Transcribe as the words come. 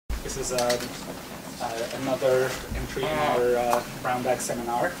This is another entry in our brown bag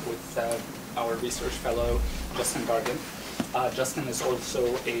seminar with our research fellow, Justin Dargin. Justin is also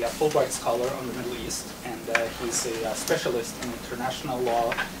a Fulbright scholar on the Middle East, and he's a specialist in international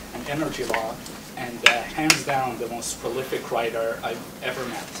law and energy law, and hands down the most prolific writer I've ever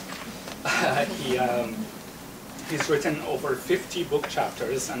met. He's written over 50 book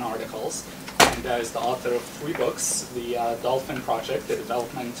chapters and articles, and is the author of 3 books: the Dolphin Project, the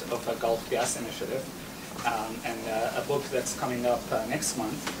development of a Gulf gas initiative, and a book that's coming up next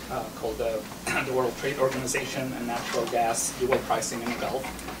month called the World Trade Organization and Natural Gas Dual Pricing in the Gulf,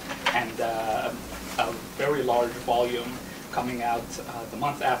 and a very large volume coming out the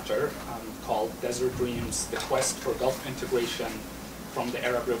month after called Desert Dreams, The Quest for Gulf Integration from the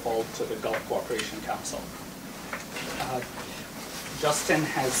Arab Revolt to the Gulf Cooperation Council.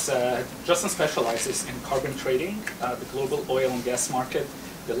 Justin specializes in carbon trading, the global oil and gas market,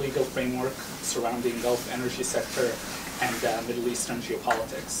 the legal framework surrounding Gulf energy sector, and Middle Eastern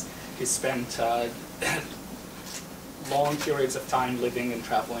geopolitics. He spent long periods of time living and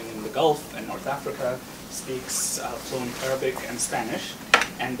traveling in the Gulf and North Africa, speaks fluent Arabic and Spanish,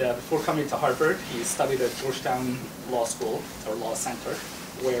 and before coming to Harvard, he studied at Georgetown Law School, or Law Center,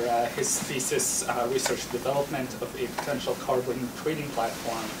 where his thesis researched development of a potential carbon trading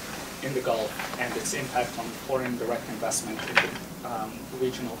platform in the Gulf and its impact on foreign direct investment in the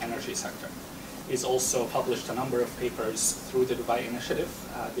regional energy sector. He's also published a number of papers through the Dubai Initiative.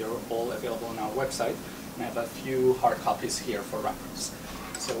 They're all available on our website, and I have a few hard copies here for reference.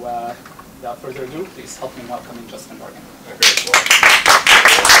 So without further ado, please help me welcoming Justin Dargin.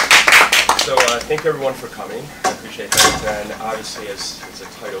 So thank you everyone for coming. I appreciate that. And obviously, as the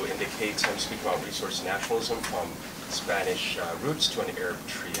title indicates, I'm speaking about resource nationalism from Spanish roots to an Arab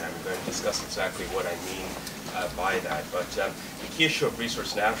tree. I'm going to discuss exactly what I mean by that. But the key issue of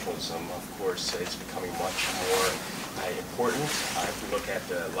resource nationalism, of course, is becoming much more important. If we look at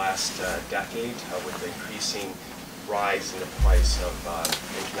the last decade, with the increasing rise in the price of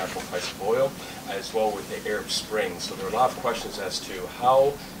international price of oil, as well with the Arab Spring. So there are a lot of questions as to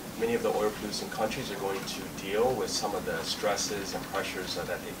how many of the oil-producing countries are going to deal with some of the stresses and pressures that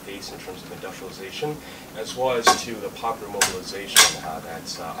they face in terms of industrialization, as well as to the popular mobilization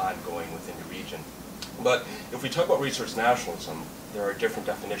that's ongoing within the region. But if we talk about resource nationalism, there are different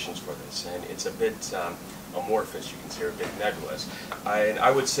definitions for this, and it's a bit amorphous, you can say, or a bit nebulous. And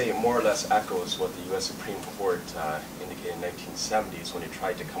I would say it more or less echoes what the U.S. Supreme Court indicated in the 1970s when it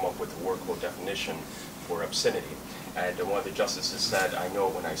tried to come up with a workable definition for obscenity. And one of the justices said, "I know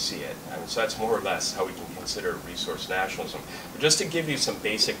when I see it." So that's more or less how we can consider resource nationalism. But just to give you some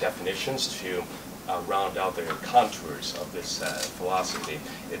basic definitions to round out the contours of this philosophy,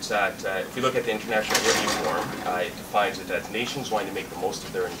 it's that if you look at the International Energy Forum, it defines it as nations wanting to make the most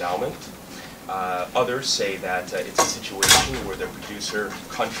of their endowment. Others say that it's a situation where the producer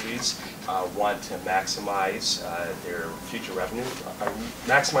countries want to maximize their future revenue,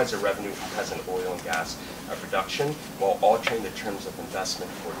 maximize their revenue from present oil and gas production while altering the terms of investment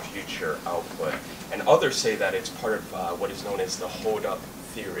for future output. And others say that it's part of what is known as the hold-up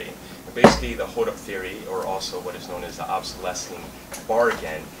theory. And basically, the hold-up theory, or also what is known as the obsolescing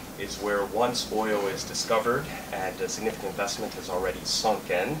bargain, is where once oil is discovered and a significant investment has already sunk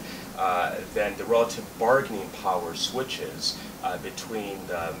in, then the relative bargaining power switches between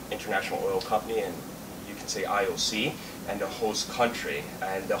the International Oil Company and, you can say, IOC, and the host country.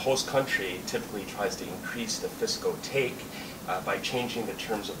 And the host country typically tries to increase the fiscal take by changing the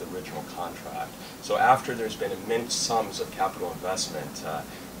terms of the original contract. So after there's been immense sums of capital investment,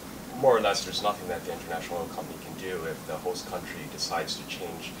 more or less there's nothing that the International Oil Company can do if the host country decides to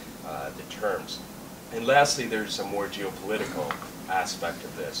change the terms. And lastly, there's a more geopolitical aspect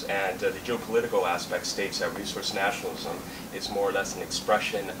of this. And the geopolitical aspect states that resource nationalism is more or less an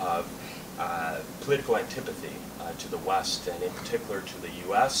expression of political antipathy to the West, and in particular to the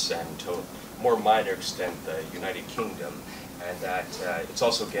U.S. and to a more minor extent the United Kingdom, and that it's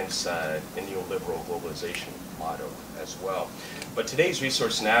also against the neoliberal globalization motto as well. But today's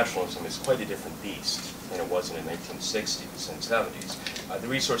resource nationalism is quite a different beast than it was in the 1960s and 70s. The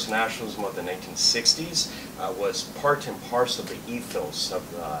resource nationalism of the 1960s was part and parcel of the ethos of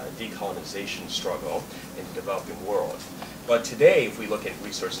the decolonization struggle in the developing world. But today, if we look at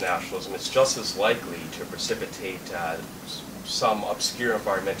resource nationalism, it's just as likely to precipitate some obscure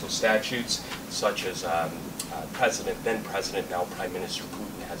environmental statutes, such as then President, now Prime Minister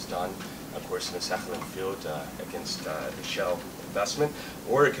Putin has done, of course, in the Sakhalin field against the Shell investment,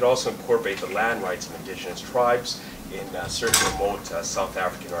 or it could also incorporate the land rights of indigenous tribes in certain remote South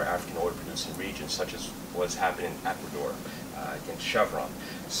African or African oil-producing regions, such as what's happening in Ecuador against Chevron.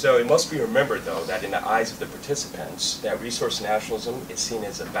 So it must be remembered, though, that in the eyes of the participants, that resource nationalism is seen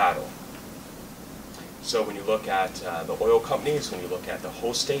as a battle. So when you look at the oil companies, when you look at the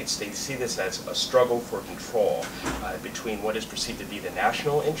host states, they see this as a struggle for control between what is perceived to be the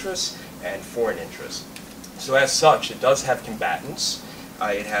national interests and foreign interests. So as such, it does have combatants,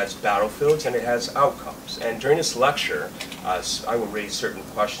 it has battlefields, and it has outcomes. And during this lecture, I will raise certain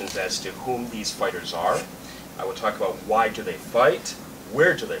questions as to whom these fighters are. I will talk about why do they fight,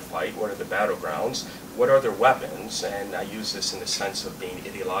 where do they fight, what are the battlegrounds, what are their weapons, and I use this in the sense of being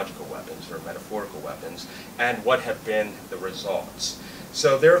ideological weapons or metaphorical weapons, and what have been the results.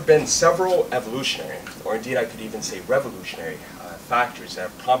 So there have been several evolutionary, or indeed I could even say revolutionary, factors that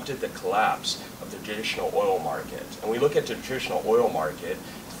have prompted the collapse of the traditional oil market. And we look at the traditional oil market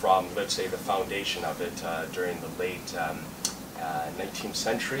from, let's say, the foundation of it during the late 19th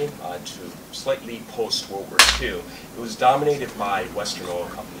century to slightly post-World War II. It was dominated by Western oil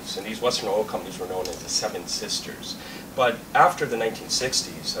companies, and these Western oil companies were known as the Seven Sisters. But after the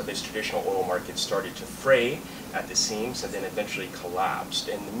 1960s, this traditional oil market started to fray at the seams and then eventually collapsed.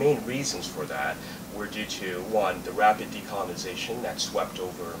 And the main reasons for that were due to, one, the rapid decolonization that swept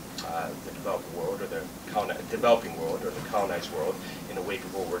over the developed world, or the developing world, or the colonized world in the wake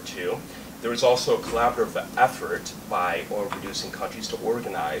of World War II. There was also a collaborative effort by oil-producing countries to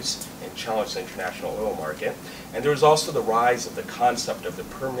organize and challenge the international oil market. And there was also the rise of the concept of the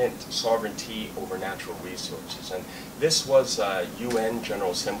permanent sovereignty over natural resources. And this was a UN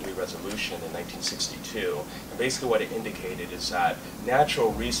General Assembly resolution in 1962. And basically what it indicated is that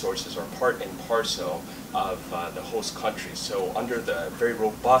natural resources are part and parcel of the host countries. So under the very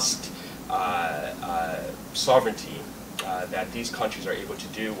robust sovereignty, that these countries are able to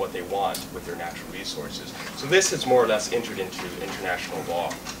do what they want with their natural resources. So this has more or less entered into international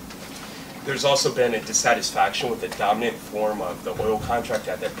law. There's also been a dissatisfaction with the dominant form of the oil contract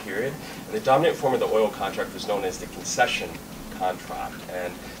at that period. And the dominant form of the oil contract was known as the concession contract.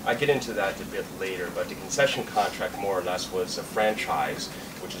 And I get into that a bit later, but the concession contract more or less was a franchise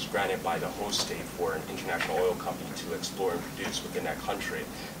which is granted by the host state for an international oil company to explore and produce within that country.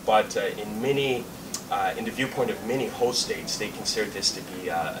 But in the viewpoint of many host states, they considered this to be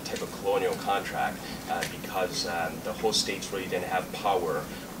a type of colonial contract because the host states really didn't have power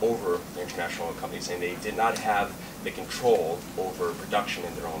over the international oil companies, and they did not have the control over production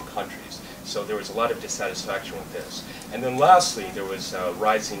in their own countries. So there was a lot of dissatisfaction with this. And then lastly, there was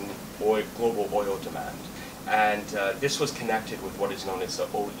rising global oil demand. And this was connected with what is known as the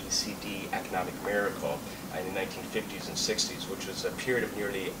OECD economic miracle in the 1950s and 60s, which was a period of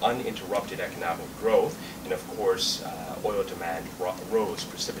nearly uninterrupted economic growth. And of course, oil demand rose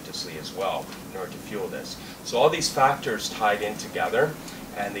precipitously as well in order to fuel this. So all these factors tied in together,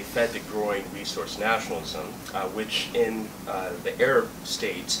 and they fed the growing resource nationalism, which in the Arab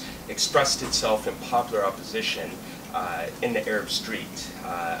states expressed itself in popular opposition in the Arab street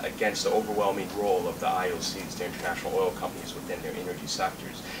against the overwhelming role of the IOCs, the international oil companies, within their energy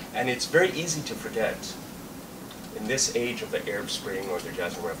sectors. And it's very easy to forget, in this age of the Arab Spring or the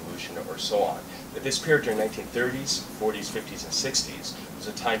Jasmine Revolution or so on, that this period during 1930s, 40s, 50s, and 60s was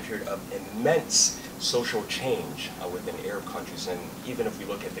a time period of immense social change within Arab countries. And even if we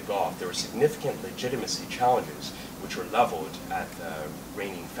look at the Gulf, there were significant legitimacy challenges which were leveled at the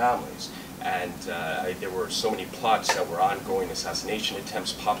reigning families. And there were so many plots that were ongoing, assassination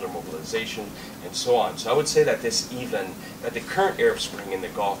attempts, popular mobilization, and so on. So I would say that that the current Arab Spring in the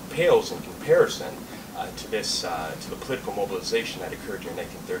Gulf pales in comparison to the political mobilization that occurred during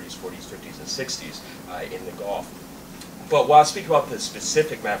 1930s, 40s, 50s, and 60s in the Gulf. But while I'll speak about the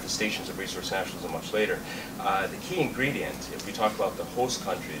specific manifestations of resource nationalism much later, the key ingredient, if we talk about the host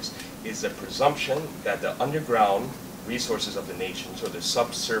countries, is the presumption that the underground resources of the nations, or the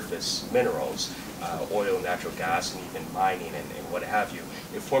subsurface minerals, oil, natural gas, and even mining and what have you,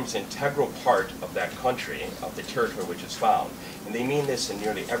 it forms an integral part of that country, of the territory which is found. And they mean this in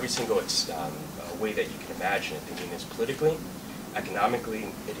nearly every single way that you can imagine it. They mean this politically, economically,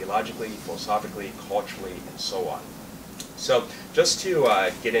 ideologically, philosophically, culturally, and so on. So just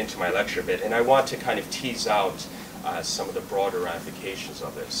to get into my lecture a bit, and I want to kind of tease out some of the broader ramifications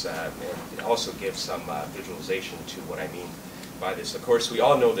of this, and also give some visualization to what I mean by this. Of course, we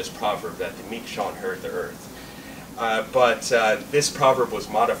all know this proverb that the meek shall inherit the earth. But this proverb was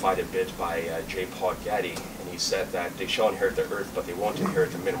modified a bit by J. Paul Getty, and he said that they shall inherit the earth, but they won't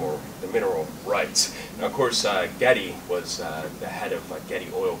inherit the mineral rights. Now, of course, Getty was the head of Getty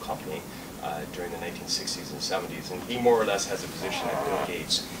Oil Company during the 1960s and 70s, and he more or less has a position that Bill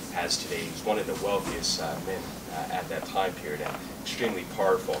Gates has today. He's one of the wealthiest men at that time period, and extremely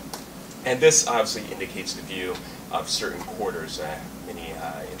powerful. And this obviously indicates the view of certain quarters, many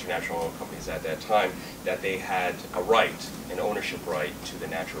international oil companies at that time, that they had a right, an ownership right to the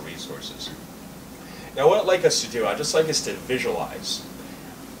natural resources. Now what I'd like us to do, I'd just like us to visualize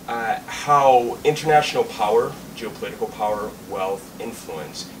how international power, geopolitical power, wealth,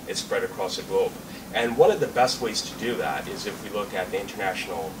 influence is spread across the globe. And one of the best ways to do that is if we look at the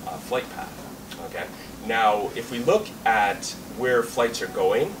international flight path. Okay. Now, if we look at where flights are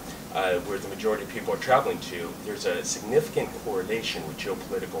going, where the majority of people are traveling to, there's a significant correlation with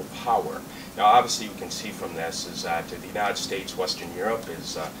geopolitical power. Now, obviously, you can see from this is that the United States, Western Europe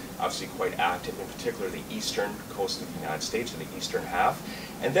is obviously quite active, in particular the eastern coast of the United States, or the eastern half.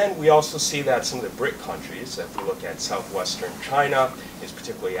 And then we also see that some of the BRIC countries, if we look at southwestern China, is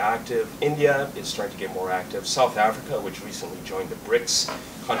particularly active. India is starting to get more active. South Africa, which recently joined the BRICS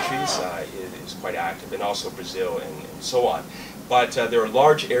countries, is quite active, and also Brazil and so on. But there are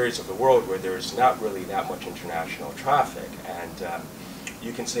large areas of the world where there's not really that much international traffic, and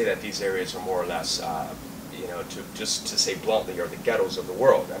you can say that these areas are more or less, just to say bluntly, are the ghettos of the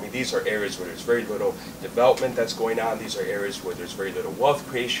world. I mean, these are areas where there's very little development that's going on. These are areas where there's very little wealth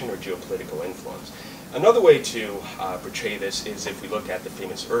creation or geopolitical influence. Another way to portray this is if we look at the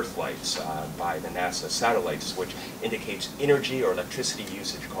famous Earth lights by the NASA satellites, which indicates energy or electricity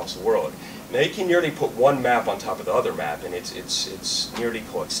usage across the world. Now you can nearly put one map on top of the other map, and it's nearly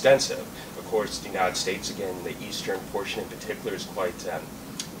coextensive. Of course, the United States, again, the eastern portion in particular, is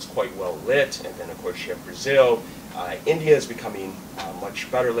quite well lit, and then of course you have Brazil. India is becoming much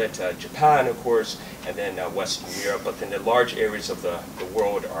better lit, Japan of course, and then Western Europe, but then the large areas of the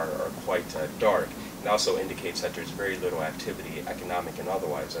world are quite dark. It also indicates that there's very little activity, economic and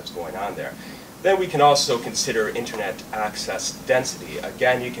otherwise, that's going on there. Then we can also consider internet access density.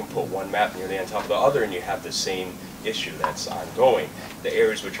 Again, you can put one map nearly on top of the other and you have the same issue that's ongoing. The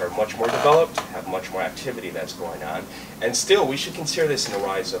areas which are much more developed have much more activity that's going on. And still, we should consider this in the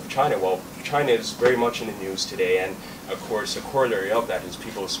rise of China. Well, China is very much in the news today, and of course, a corollary of that is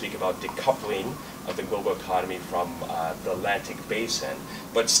people speak about decoupling of the global economy from the Atlantic basin.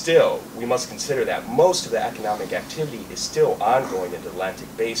 But still, we must consider that most of the economic activity is still ongoing in the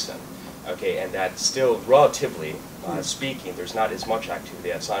Atlantic basin. Okay, and that still, relatively speaking, there's not as much activity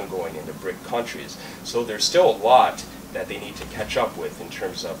that's ongoing in the BRIC countries. So there's still a lot that they need to catch up with in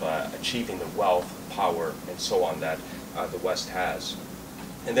terms of achieving the wealth, power, and so on that the West has.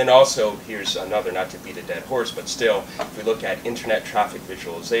 And then also, here's another, not to beat a dead horse, but still, if we look at internet traffic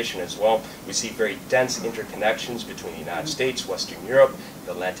visualization as well, we see very dense interconnections between the United States, Western Europe,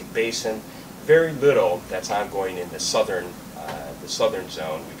 the Atlantic basin. Very little that's ongoing in the southern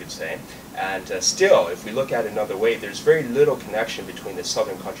zone, we could say. And still, if we look at it another way, there's very little connection between the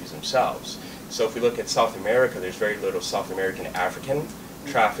southern countries themselves. So if we look at South America, there's very little South American African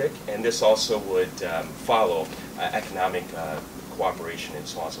traffic, and this also would follow economic cooperation and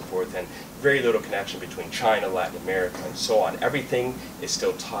so on and so forth, and very little connection between China, Latin America, and so on. Everything is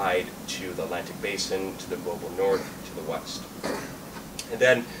still tied to the Atlantic basin, to the global north, to the west. And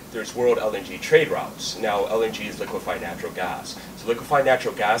then there's world LNG trade routes. Now, LNG is liquefied natural gas. So liquefied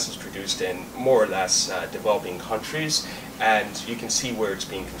natural gas is produced in more or less developing countries, and you can see where it's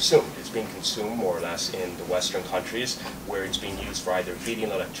being consumed. It's being consumed more or less in the Western countries, where it's being used for either heating,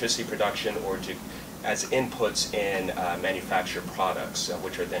 electricity production, or as inputs in manufactured products,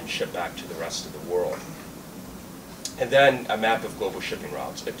 which are then shipped back to the rest of the world. And then a map of global shipping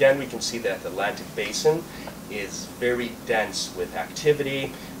routes. Again, we can see that the Atlantic basin is very dense with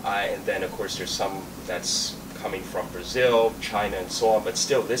activity, and then of course there's some that's coming from Brazil, China, and so on, but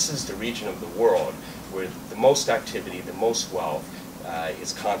still this is the region of the world where the most activity, the most wealth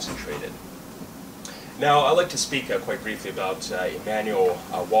is concentrated. Now, I'd like to speak quite briefly about Emanuel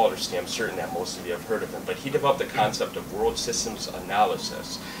Wallerstein. I'm certain that most of you have heard of him, but he developed the concept of world systems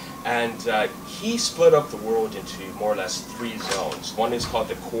analysis. And he split up the world into more or less 3 zones. One is called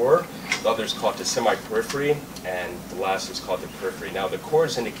the core, the other is called the semi-periphery, and the last is called the periphery. Now, the core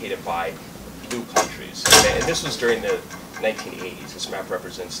is indicated by blue countries, and this was during the 1980s. This map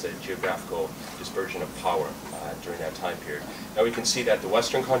represents the geographical dispersion of power during that time period. Now, we can see that the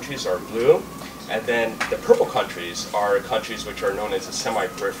Western countries are blue, and then the purple countries are countries which are known as the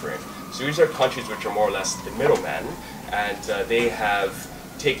semi-periphery. So these are countries which are more or less the middlemen, and they have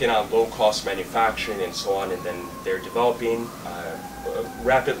taken on low-cost manufacturing and so on, and then they're developing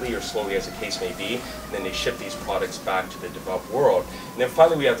rapidly or slowly as the case may be, and then they ship these products back to the developed world. And then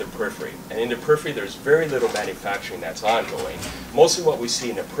finally we have the periphery. And in the periphery there's very little manufacturing that's ongoing. Mostly what we see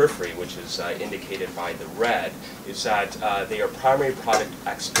in the periphery, which is indicated by the red, is that they are primary product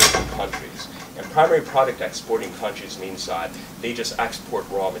exporting countries. And primary product exporting countries means that they just export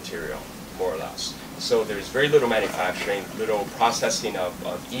raw material, more or less. So there's very little manufacturing, little processing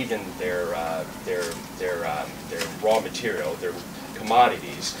of even their raw material, their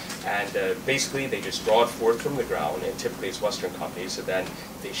commodities, and basically they just draw it forth from the ground, and typically it's Western companies, so then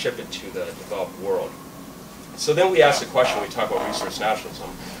they ship it to the developed world. So then we ask the question when we talk about resource nationalism,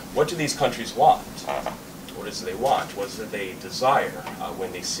 what do these countries want? What is it they want? What is it they desire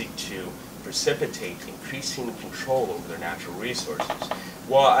when they seek to precipitate increasing control over their natural resources?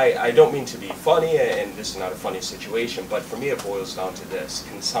 Well, I don't mean to be funny, and this is not a funny situation, but for me it boils down to this: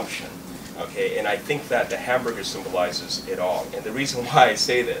 consumption. Okay, and I think that the hamburger symbolizes it all. And the reason why I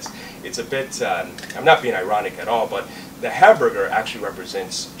say this, it's a bit, I'm not being ironic at all, but the hamburger actually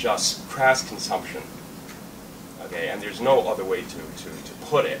represents just crass consumption. Okay, and there's no other way to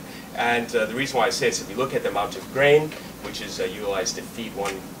put it. And the reason why I say this, if you look at the amount of grain, which is utilized to feed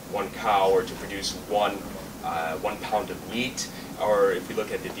one cow or to produce one pound of meat, or if we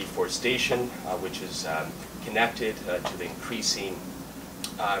look at the deforestation, which is connected to the increasing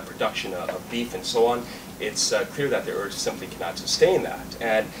production of beef and so on, it's clear that the earth simply cannot sustain that.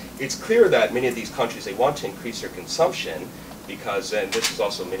 And it's clear that many of these countries, they want to increase their consumption because, and this is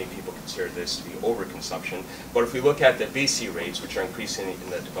also, many people consider this to be overconsumption, but if we look at the BC rates, which are increasing in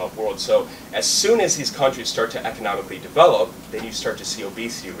the developed world, so as soon as these countries start to economically develop, then you start to see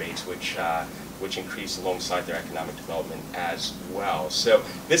obesity rates, which increase alongside their economic development as well. So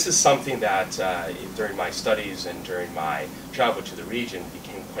this is something that during my studies and during my travel to the region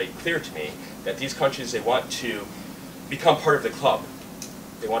became quite clear to me, that these countries, they want to become part of the club.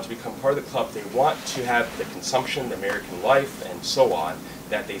 They want to become part of the club. They want to have the consumption, the American life, and so on,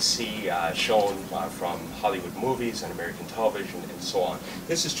 that they see shown from Hollywood movies and American television and so on.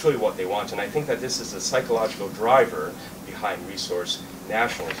 This is truly what they want, and I think that this is a psychological driver behind resource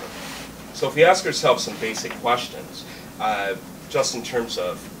nationalism. So if we ask ourselves some basic questions, just in terms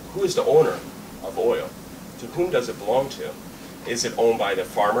of who is the owner of oil? To whom does it belong to? Is it owned by the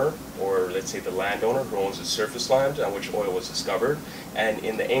farmer, or let's say the landowner who owns the surface land on which oil was discovered? And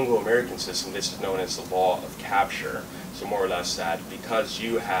in the Anglo-American system, this is known as the law of capture. So more or less that because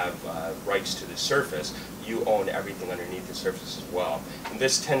you have rights to the surface, you own everything underneath the surface as well. And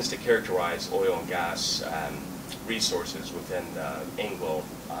this tends to characterize oil and gas resources within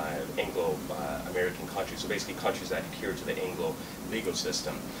Anglo-American countries, so basically countries that adhere to the Anglo legal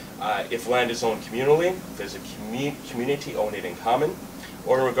system. If land is owned communally, does a community own it in common?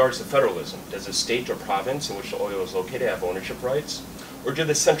 Or in regards to federalism, does a state or province in which the oil is located have ownership rights? Or do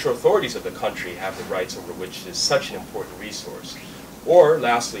the central authorities of the country have the rights over which is such an important resource? Or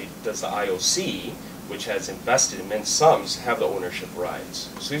lastly, does the IOC, which has invested immense sums, have the ownership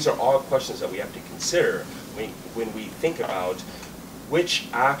rights? So these are all questions that we have to consider when we think about which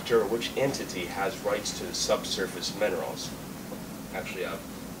actor, which entity has rights to the subsurface minerals. Actually, I've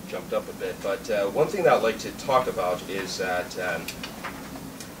jumped up a bit, but one thing that I'd like to talk about is that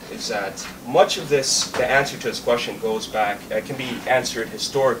much of this, the answer to this question goes back, can be answered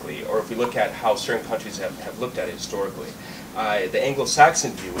historically, or if we look at how certain countries have looked at it historically. The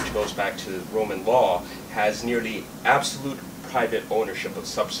Anglo-Saxon view, which goes back to Roman law, has nearly absolute private ownership of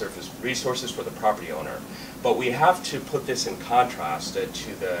subsurface resources for the property owner. But we have to put this in contrast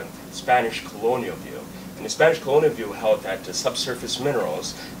to the Spanish colonial view. And the Spanish colonial view held that the subsurface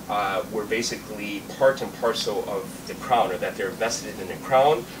minerals were basically part and parcel of the crown, or that they're vested in the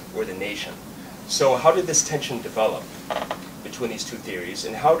crown or the nation. So how did this tension develop between these two theories,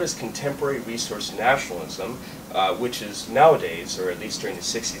 and how does contemporary resource nationalism, which is nowadays, or at least during the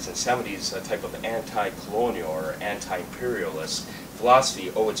 60s and 70s, a type of anti-colonial or anti-imperialist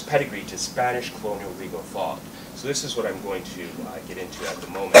philosophy, owe its pedigree to Spanish colonial legal thought? So this is what I'm going to get into at the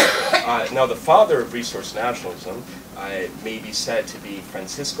moment. Now, the father of resource nationalism may be said to be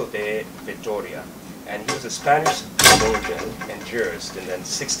Francisco de Vitoria, and he was a Spanish theologian and jurist in the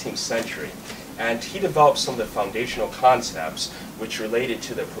 16th century. And he developed some of the foundational concepts which related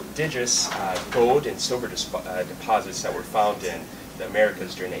to the prodigious gold and silver deposits that were found in the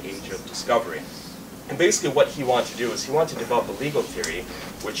Americas during the Age of Discovery. And basically what he wanted to do is he wanted to develop a legal theory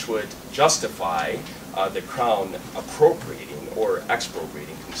which would justify the crown appropriating or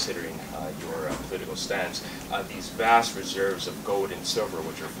expropriating, considering your political stance, these vast reserves of gold and silver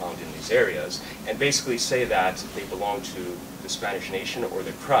which are found in these areas, and basically say that they belong to the Spanish nation or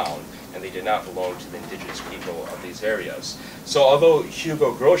the crown, and they did not belong to the indigenous people of these areas. So although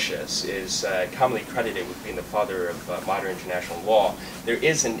Hugo Grotius is commonly credited with being the father of modern international law, there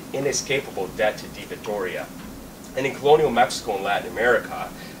is an inescapable debt to de Vitoria. And in colonial Mexico and Latin America,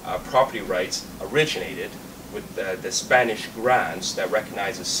 property rights originated with the Spanish grants that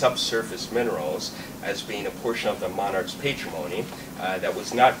recognizes subsurface minerals as being a portion of the monarch's patrimony that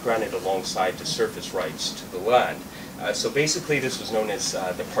was not granted alongside the surface rights to the land. So basically this was known as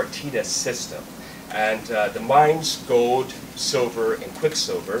the partida system. And the mines, gold, silver, and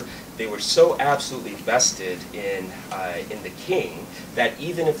quicksilver, they were so absolutely vested in the king that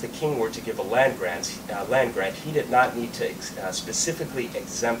even if the king were to give a land grant, he did not need to specifically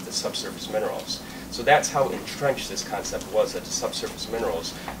exempt the subsurface minerals. So that's how entrenched this concept was, that the subsurface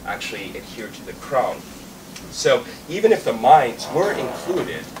minerals actually adhered to the crown. So even if the mines were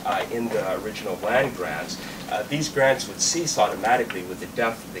included in the original land grants, these grants would cease automatically with the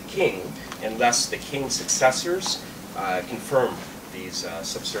death of the king unless the king's successors confirmed these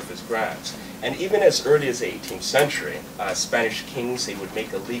subsurface grants. And even as early as the 18th century, Spanish kings, they would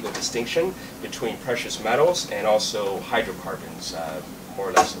make a legal distinction between precious metals and also hydrocarbons, more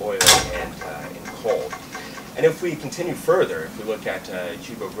or less oil and coal. And if we continue further, if we look at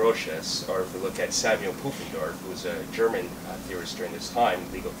Hugo Grotius, or if we look at Samuel Pufendorf, who was a German theorist during this time,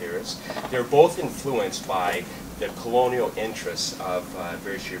 legal theorist, they're both influenced by the colonial interests of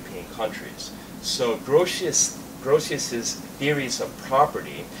various European countries. So Grotius's theories of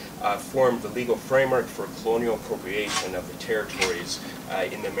property formed the legal framework for colonial appropriation of the territories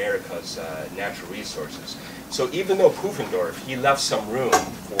in the Americas' natural resources. So even though Pufendorf, he left some room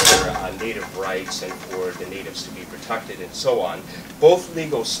for native rights and for the natives to be protected and so on, both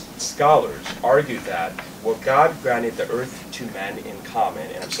legal scholars argued that, well, God granted the earth to men in common,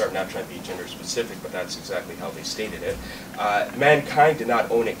 and I'm sorry, I'm not trying to be gender specific, but that's exactly how they stated it. Mankind did not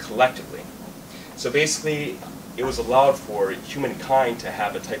own it collectively. So basically, it was allowed for humankind to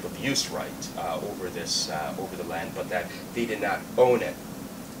have a type of use right over the land, but that they did not own it.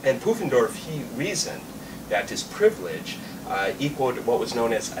 And Pufendorf, he reasoned that this privilege equaled what was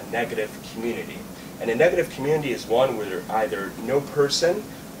known as a negative community. And a negative community is one where either no person,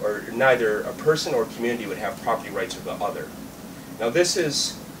 or neither a person or community would have property rights over the other. Now this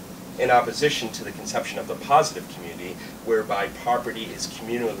is in opposition to the conception of the positive community, whereby property is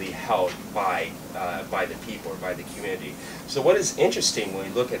communally held by the people or by the community. So what is interesting when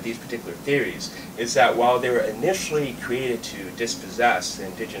we look at these particular theories is that while they were initially created to dispossess the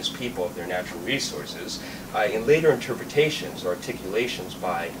indigenous people of their natural resources, in later interpretations or articulations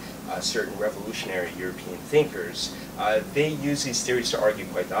by certain revolutionary European thinkers, they use these theories to argue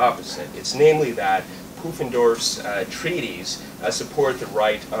quite the opposite. It's namely that Pufendorf's treaties support the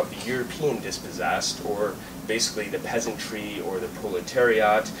right of the European dispossessed, or basically the peasantry or the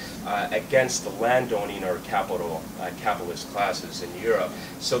proletariat, against the landowning or capitalist classes in Europe.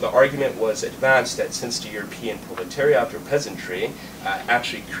 So the argument was advanced that since the European proletariat or peasantry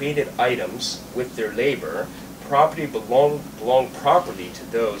actually created items with their labor, property belonged properly to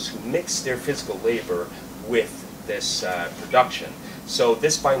those who mixed their physical labor with this production. So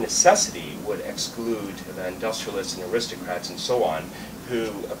this by necessity would exclude the industrialists and aristocrats and so on, who,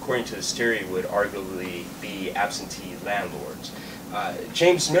 according to this theory, would arguably be absentee landlords.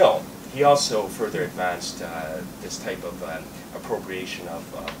 James Mill, he also further advanced this type of appropriation of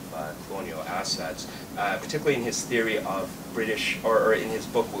colonial assets, particularly in his theory of British, or in his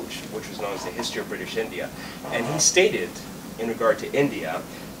book which was known as The History of British India. And he stated, in regard to India,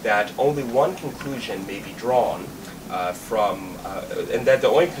 that only one conclusion may be drawn and that the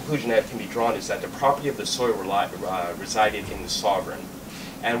only conclusion that can be drawn is that the property of the soil resided in the sovereign.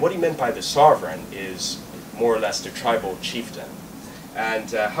 And what he meant by the sovereign is more or less the tribal chieftain. And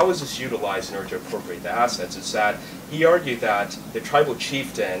how is this utilized in order to appropriate the assets? Is that he argued that the tribal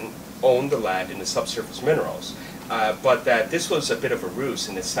chieftain owned the land and the subsurface minerals, but that this was a bit of a ruse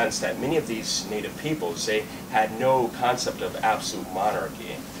in the sense that many of these native peoples, they had no concept of absolute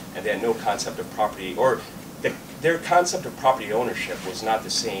monarchy, and they had no concept of property, or their concept of property ownership was not the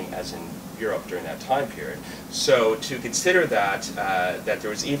same as in Europe during that time period. So to consider that that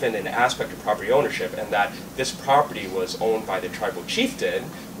there was even an aspect of property ownership, and that this property was owned by the tribal chieftain,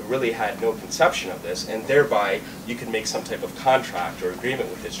 who really had no conception of this, and thereby you could make some type of contract or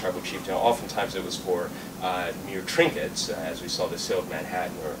agreement with this tribal chieftain. Oftentimes it was for mere trinkets, as we saw the sale of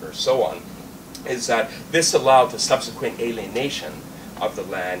Manhattan or so on, is that this allowed the subsequent alienation of the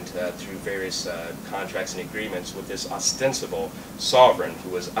land through various contracts and agreements with this ostensible sovereign who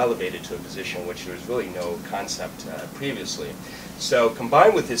was elevated to a position which there was really no concept previously. So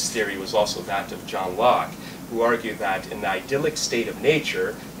combined with his theory was also that of John Locke, who argued that in the idyllic state of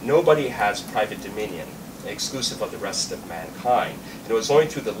nature, nobody has private dominion, exclusive of the rest of mankind. And it was only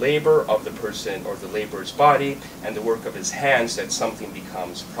through the labor of the person or the laborer's body and the work of his hands that something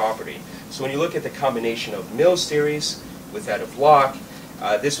becomes property. So when you look at the combination of Mill's theories with that of Locke,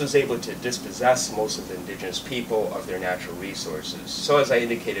 this was able to dispossess most of the indigenous people of their natural resources. So as I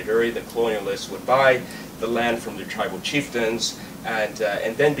indicated earlier, the colonialists would buy the land from their tribal chieftains, and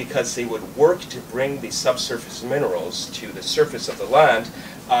then because they would work to bring the subsurface minerals to the surface of the land,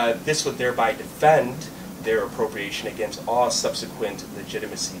 this would thereby defend their appropriation against all subsequent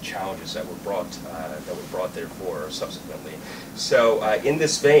legitimacy challenges that were brought therefore subsequently. So in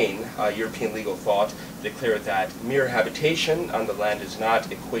this vein, European legal thought declared that mere habitation on the land does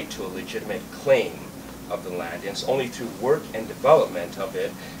not equate to a legitimate claim of the land, and it's only through work and development of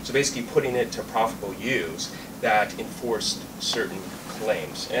it, so basically putting it to profitable use, that enforced certain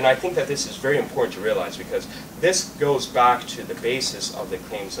claims. And I think that this is very important to realize, because this goes back to the basis of the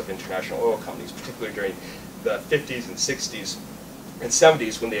claims of international oil companies, particularly during the 50s and 60s and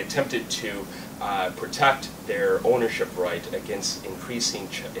 70s, when they attempted to protect their ownership right against increasing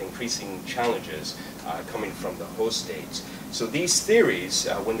challenges coming from the host states. So these theories,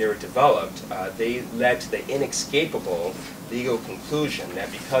 when they were developed, they led to the inescapable legal conclusion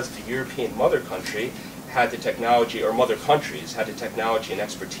that because the European mother country had the technology, or mother countries had the technology and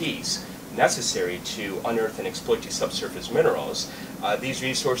expertise necessary to unearth and exploit these subsurface minerals, these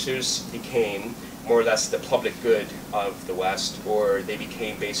resources became more or less the public good of the West, or they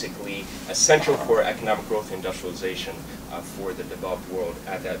became basically essential for economic growth and industrialization for the developed world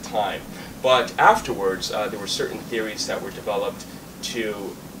at that time. But afterwards, there were certain theories that were developed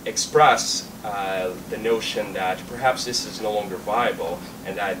to express the notion that perhaps this is no longer viable,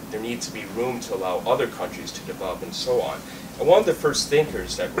 and that there needs to be room to allow other countries to develop and so on. And one of the first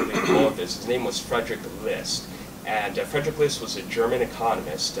thinkers that really developed this, his name was Friedrich List. And Friedrich List was a German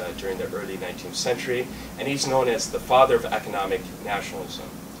economist during the early 19th century, and he's known as the father of economic nationalism.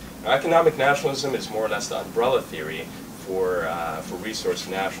 Now, economic nationalism is more or less the umbrella theory for resource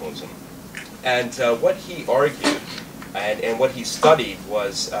nationalism. And what he argued and what he studied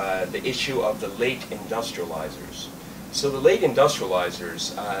was the issue of the late industrializers. So the late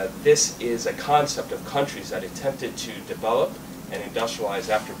industrializers, this is a concept of countries that attempted to develop and industrialize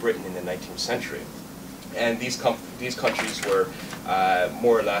after Britain in the 19th century. And these countries were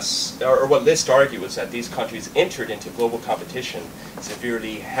more or less, or what List argued was that these countries entered into global competition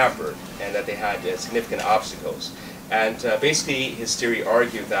severely hampered, and that they had significant obstacles. And basically his theory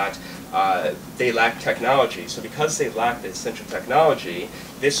argued that they lacked technology. So because they lacked the essential technology,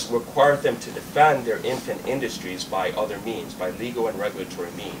 this required them to defend their infant industries by other means, by legal and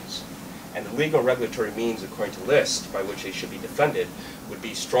regulatory means. And the legal and regulatory means, according to List, by which they should be defended, would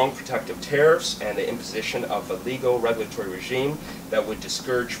be strong protective tariffs and the imposition of a legal regulatory regime that would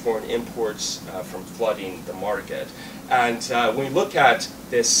discourage foreign imports from flooding the market. And when we look at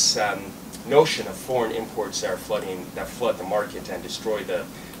this notion of foreign imports that flood the market and destroy the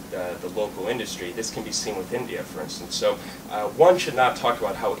local industry, this can be seen with India, for instance. So one should not talk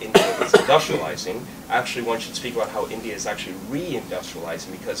about how India is industrializing. Actually, one should speak about how India is actually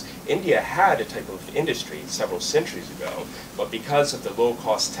re-industrializing, because India had a type of industry several centuries ago, but because of the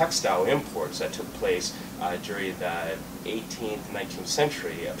low-cost textile imports that took place during the 18th, 19th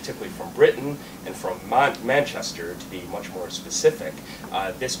century, particularly from Britain and from Manchester, to be much more specific,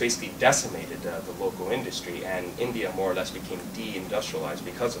 this basically decimated the local industry, and India more or less became de-industrialized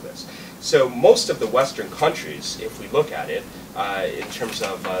because of this. So most of the Western countries, if we look at it, in terms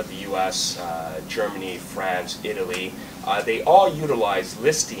of the US, Germany, France, Italy, they all utilized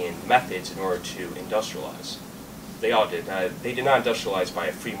Listian methods in order to industrialize. They all did. They did not industrialize by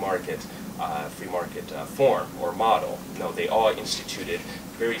a free market form or model. No, they all instituted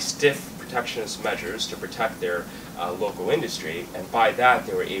very stiff protectionist measures to protect their local industry, and by that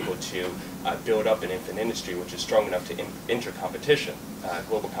they were able to build up an infant industry which is strong enough to enter competition,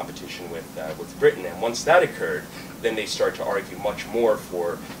 global competition with Britain. And once that occurred, then they start to argue much more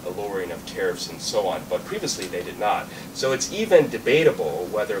for a lowering of tariffs and so on. But previously they did not. So it's even debatable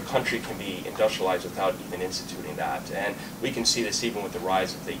whether a country can be industrialized without even instituting that. And we can see this even with the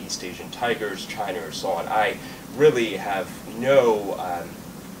rise of the East Asian tigers, China, or so on. I really have no,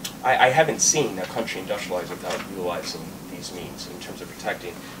 I haven't seen a country industrialize without utilizing these means in terms of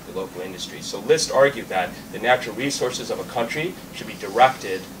protecting the local industry. So List argued that the natural resources of a country should be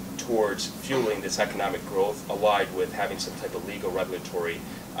directed towards fueling this economic growth, allied with having some type of legal regulatory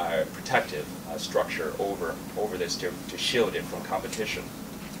protective structure over this to shield it from competition.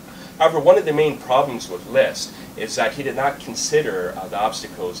 However, one of the main problems with List is that he did not consider the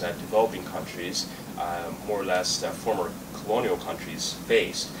obstacles that developing countries, more or less former colonial countries,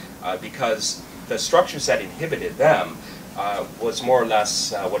 faced, because the structures that inhibited them was more or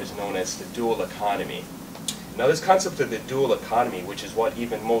less what is known as the dual economy. Now this concept of the dual economy, which is what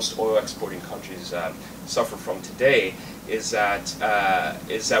even most oil exporting countries suffer from today, is that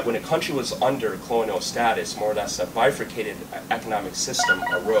when a country was under colonial status, more or less a bifurcated economic system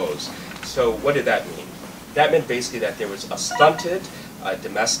arose. So what did that mean? That meant basically that there was a stunted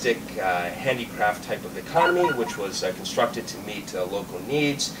domestic handicraft type of economy, which was constructed to meet local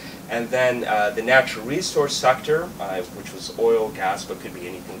needs. And then the natural resource sector, which was oil, gas, but could be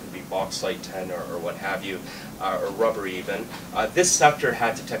anything, could be bauxite, tin, or what have you, or rubber even. This sector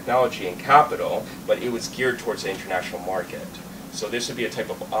had the technology and capital, but it was geared towards the international market. So this would be a type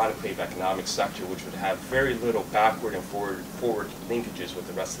of enclave economic sector which would have very little backward and forward linkages with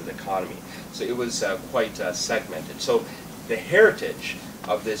the rest of the economy. So it was quite segmented. So the heritage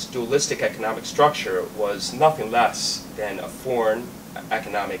of this dualistic economic structure was nothing less than a foreign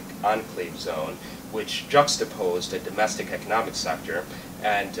economic enclave zone which juxtaposed a domestic economic sector,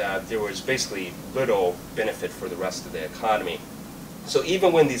 and there was basically little benefit for the rest of the economy. So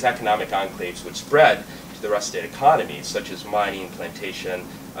even when these economic enclaves would spread to the rest of the economy, such as mining, plantation,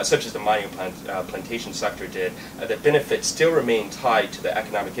 such as the mining plantation sector did, the benefits still remained tied to the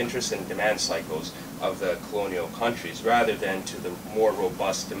economic interest and demand cycles of the colonial countries rather than to the more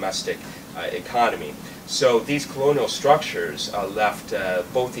robust domestic economy. So these colonial structures left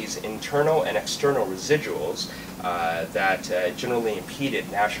both these internal and external residuals that generally impeded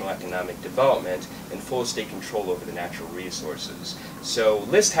national economic development and full state control over the natural resources. So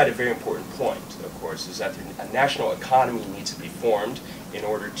List had a very important point, of course, is that a national economy needs to be formed in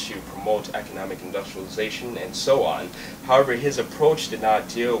order to promote economic industrialization and so on. However, his approach did not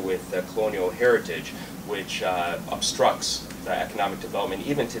deal with the colonial heritage, which obstructs the economic development,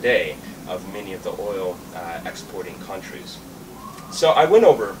 even today, of many of the oil exporting countries. So I went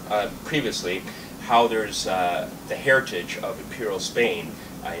over previously how there's the heritage of imperial Spain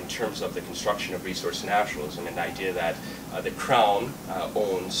in terms of the construction of resource nationalism and the idea that the crown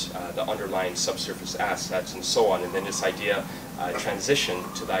owns the underlying subsurface assets and so on, and then this idea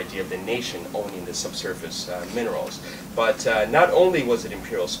transitioned to the idea of the nation owning the subsurface minerals. But not only was it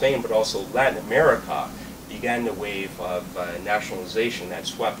imperial Spain, but also Latin America began the wave of nationalization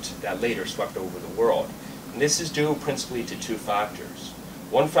that later swept over the world. And this is due principally to two factors.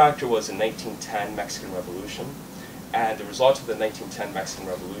 One factor was the 1910 Mexican Revolution, and the result of the 1910 Mexican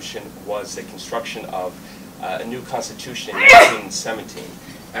Revolution was the construction of a new constitution in 1917.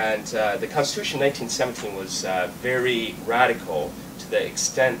 And the constitution in 1917 was very radical to the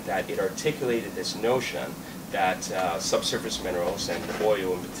extent that it articulated this notion that subsurface minerals, and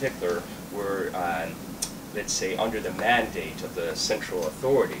oil in particular, were let's say, under the mandate of the central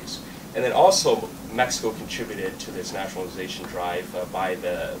authorities. And then also Mexico contributed to this nationalization drive by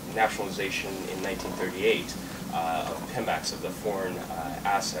the nationalization in 1938 of Pemex, of the foreign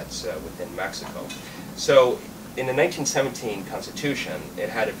assets within Mexico. So in the 1917 Constitution, it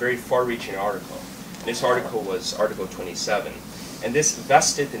had a very far-reaching article. And this article was Article 27. And this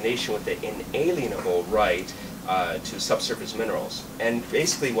vested the nation with the inalienable right to subsurface minerals. And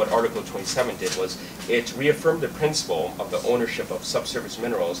basically what Article 27 did was it reaffirmed the principle of the ownership of subsurface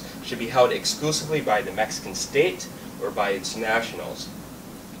minerals should be held exclusively by the Mexican state or by its nationals.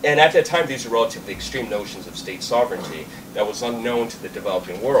 And at that time, these were relatively extreme notions of state sovereignty that was unknown to the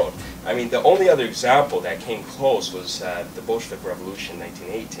developing world. I mean, the only other example that came close was the Bolshevik Revolution in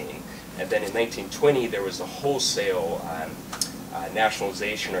 1918. And then in 1920, there was a wholesale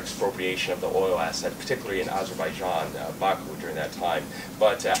nationalization or expropriation of the oil asset, particularly in Azerbaijan, Baku during that time.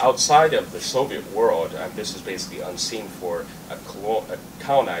 But outside of the Soviet world, this was basically unseen for a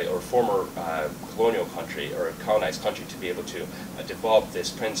colonized or former colonial country or a colonized country to be able to develop this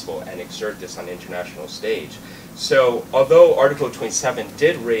principle and exert this on the international stage. So although Article 27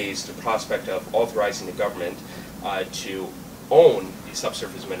 did raise the prospect of authorizing the government to own these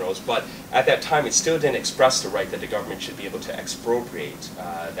subsurface minerals, but at that time it still didn't express the right that the government should be able to expropriate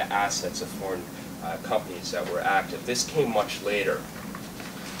the assets of foreign companies that were active. This came much later.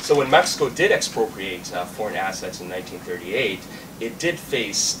 So when Mexico did expropriate foreign assets in 1938, it did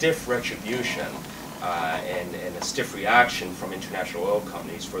face stiff retribution and a stiff reaction from international oil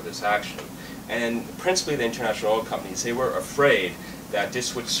companies for this action. And principally the international oil companies, they were afraid that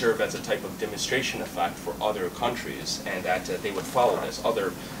this would serve as a type of demonstration effect for other countries, and that they would follow this,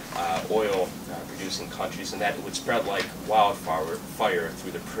 other oil producing countries, and that it would spread like wildfire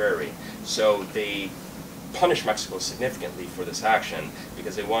through the prairie. So they punished Mexico significantly for this action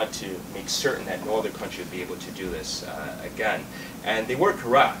because they wanted to make certain that no other country would be able to do this again. And they were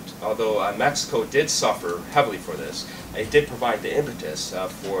correct. Although Mexico did suffer heavily for this, it did provide the impetus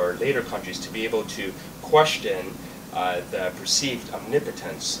for later countries to be able to question the perceived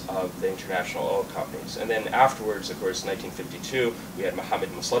omnipotence of the international oil companies. And then afterwards, of course, in 1952, we had Mohammad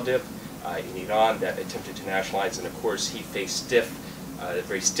Mossadegh in Iran that attempted to nationalize, and of course he faced a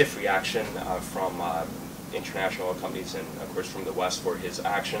very stiff reaction from international oil companies and of course from the West for his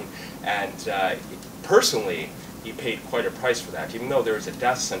action. And personally, he paid quite a price for that. Even though there was a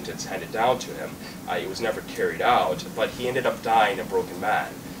death sentence handed down to him, it was never carried out, but he ended up dying a broken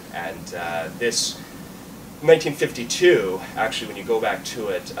man. And this 1952, actually, when you go back to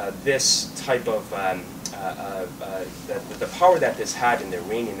it, this type of the power that this had in the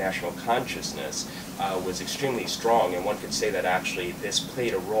Iranian national consciousness was extremely strong, and one could say that actually this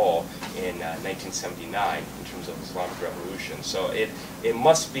played a role in 1979 in terms of Islamic revolution. So it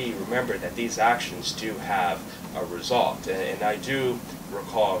must be remembered that these actions do have a result, and I do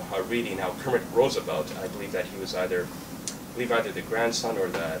recall reading how Kermit Roosevelt, I believe that he was either the grandson or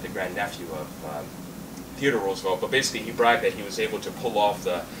the grandnephew of Theodore Roosevelt, but basically he bragged that he was able to pull off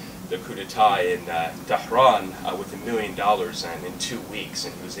the coup d'etat in Tehran with $1 million and in 2 weeks,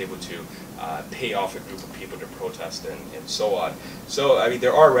 and he was able to pay off a group of people to protest and so on. So, I mean,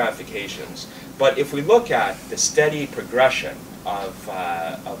 there are ramifications. But if we look at the steady progression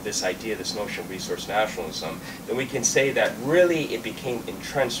of this idea, this notion of resource nationalism, then we can say that really it became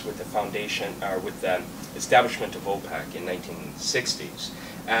entrenched with the foundation, or with the establishment of OPEC in 1960s.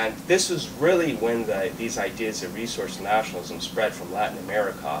 And this was really when these ideas of resource nationalism spread from Latin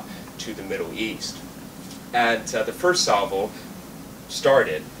America to the Middle East. And the first salvo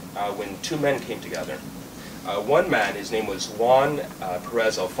started when two men came together. One man, his name was Juan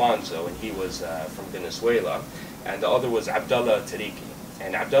Perez Alfonso, and he was from Venezuela. And the other was Abdullah Tariki.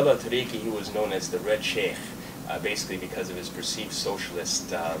 And Abdullah Tariki, he was known as the Red Sheikh, basically because of his perceived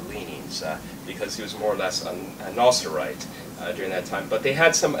socialist leanings, because he was more or less a Nasserite during that time. But they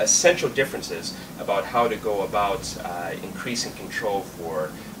had some essential differences about how to go about increasing control for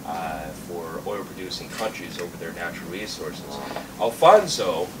oil-producing countries over their natural resources.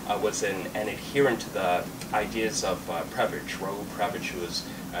 Alfonso was an adherent to the ideas of Prebisch, Raul Prebisch, who was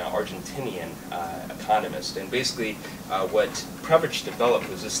an Argentinian economist. And basically what Prebisch developed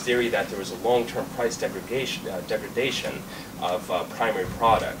was this theory that there was a long-term price degradation of primary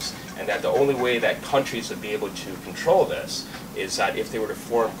products, and that the only way that countries would be able to control this is that if they were to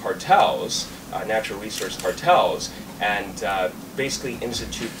form cartels, natural resource cartels, and basically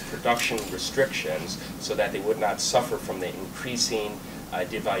institute production restrictions so that they would not suffer from the increasing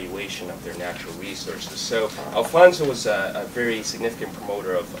devaluation of their natural resources. So Alfonso was a very significant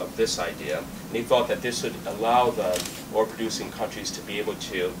promoter of this idea, and he thought that this would allow the oil-producing countries to be able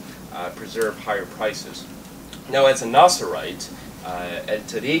to preserve higher prices. Now, as a Nasserite,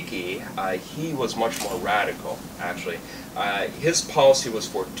 Tariki, he was much more radical, actually. His policy was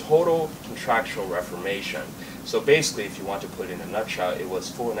for total contractual reformation. So basically, if you want to put it in a nutshell, it was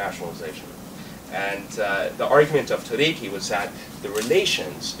full nationalization. And the argument of Tariki was that the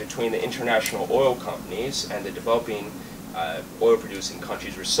relations between the international oil companies and the developing oil-producing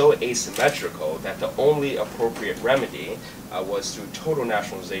countries were so asymmetrical that the only appropriate remedy was through total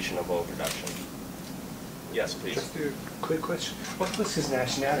nationalization of oil production. Yes, please. Just a quick question. What was his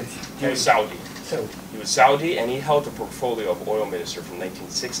nationality? He was Saudi. So He was Saudi, and he held the portfolio of oil minister from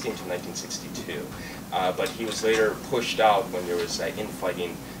 1916 to 1962. But he was later pushed out when there was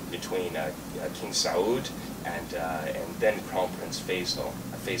infighting between King Saud and then Crown Prince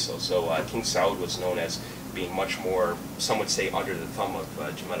Faisal. So King Saud was known as being much more, some would say, under the thumb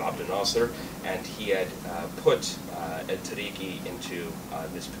of Jamal Abdel Nasser, and he had put Tariki into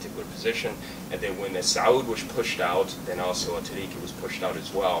this particular position. And then when Saud was pushed out, then also Tariki was pushed out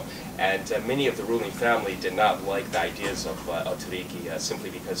as well. And many of the ruling family did not like the ideas of Tariki simply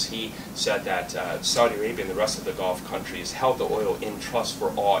because he said that Saudi Arabia and the rest of the Gulf countries held the oil in trust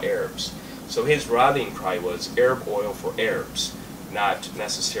for all Arabs. So his rallying cry was Arab oil for Arabs, not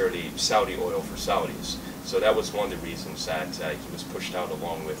necessarily Saudi oil for Saudis. So that was one of the reasons that he was pushed out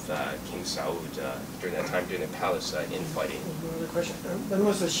along with King Saud during that time, during the palace infighting. Another question.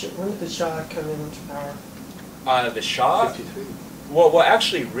 When did the Shah come into power? The Shah? 53. Well,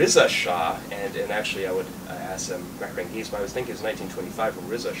 actually, Riza Shah, and actually I would ask Makrangiz, but I was thinking it was 1925 when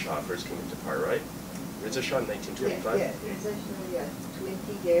Riza Shah first came into power, right? Riza Shah in 1925? Yeah, Riza Shah, yeah,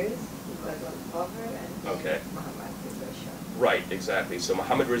 20 years he was on power, and then Okay. Muhammad Riza Shah. Right, exactly. So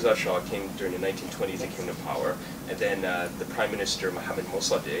Mohammad Riza Shah came during the 1920s, he came to power, and then the Prime Minister Mohammad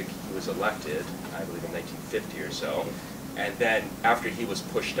Mossadegh, he was elected, I believe in 1950 or so, and then after he was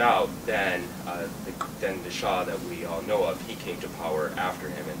pushed out, then the Shah that we all know of, he came to power after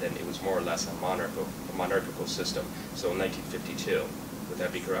him, and then it was more or less a monarchical system. So in 1952, would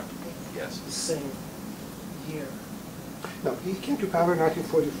that be correct? Yes. The same year. No, he came to power in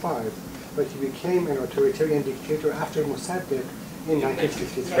 1945, but he became an authoritarian dictator after Mossadegh in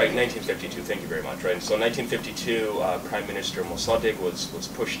 1953. Right, 1952, thank you very much. Right, so 1952, Prime Minister Mossadegh was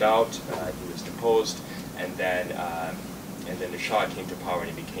pushed out, he was deposed, and then the Shah came to power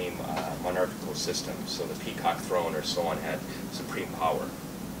and he became a monarchical system. So the peacock throne or so on had supreme power.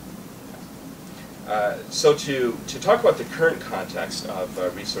 So to talk about the current context of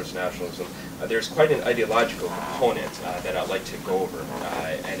resource nationalism, there's quite an ideological component that I'd like to go over,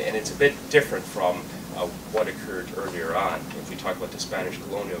 and it's a bit different from what occurred earlier on, if we talk about the Spanish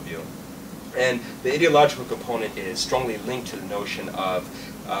colonial view. And the ideological component is strongly linked to the notion of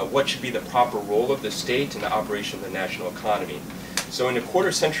what should be the proper role of the state in the operation of the national economy. So in a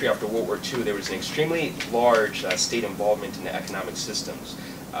quarter century after World War II, there was an extremely large state involvement in the economic systems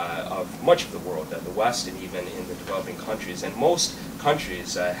of much of the world, the West and even in the developing countries. And most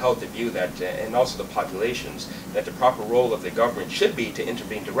countries held the view that, and also the populations, that the proper role of the government should be to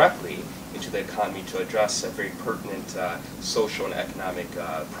intervene directly into the economy to address very pertinent social and economic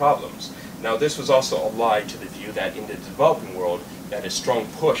problems. Now, this was also allied to the view that in the developing world, that a strong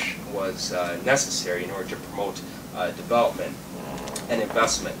push was necessary in order to promote development and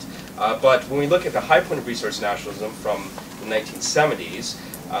investment. But when we look at the high point of resource nationalism from the 1970s,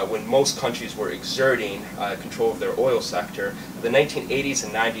 when most countries were exerting control of their oil sector, the 1980s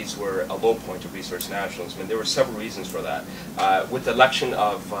and 90s were a low point of resource nationalism, and there were several reasons for that. With the election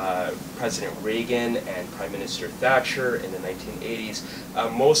of President Reagan and Prime Minister Thatcher in the 1980s,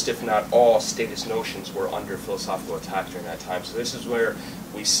 most, if not all, statist notions were under philosophical attack during that time. So this is where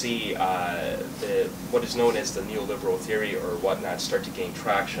we see what is known as the neoliberal theory or whatnot start to gain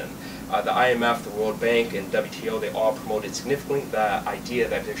traction. The IMF, the World Bank, and WTO, they all promoted significantly the idea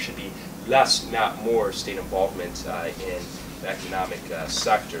that there should be less, not more, state involvement in the economic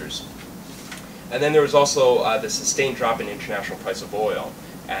sectors. And then there was also the sustained drop in international price of oil.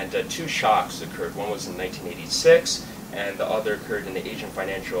 And two shocks occurred. One was in 1986, and the other occurred in the Asian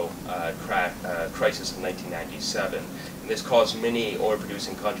financial crisis of 1997. And this caused many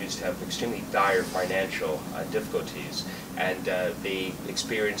oil-producing countries to have extremely dire financial difficulties. And they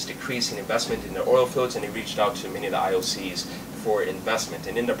experienced decreasing investment in their oil fields, and they reached out to many of the IOCs for investment.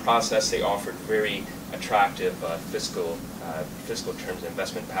 And in the process, they offered very attractive fiscal terms and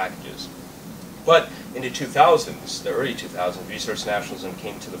investment packages. But in the 2000s, the early 2000s, resource nationalism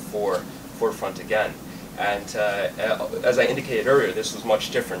came to the forefront again. And as I indicated earlier, this was much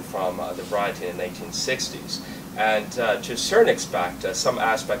different from the variety in the 1960s. And to a certain extent, some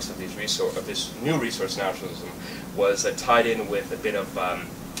aspects of this new resource nationalism was tied in with a bit of,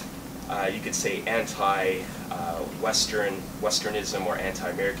 you could say, anti-Westernism or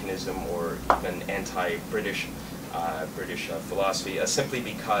anti-Americanism or even anti-British philosophy, simply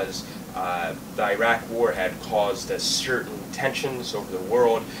because the Iraq War had caused certain tensions over the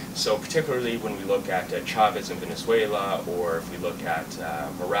world. So particularly when we look at Chavez in Venezuela, or if we look at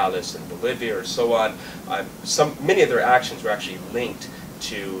Morales in Bolivia or so on, many of their actions were actually linked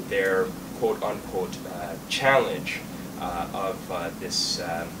to their quote-unquote challenge of this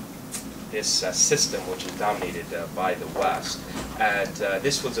system which is dominated by the West. And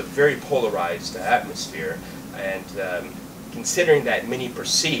this was a very polarized atmosphere, and considering that many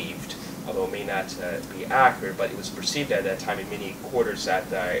perceived, although it may not be accurate, but it was perceived at that time in many quarters that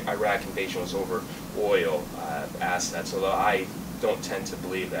the Iraq invasion was over oil assets, although I don't tend to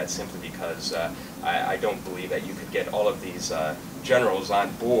believe that, simply because I don't believe that you could get all of these generals on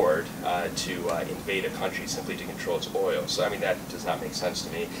board to invade a country simply to control its oil. So I mean, that does not make sense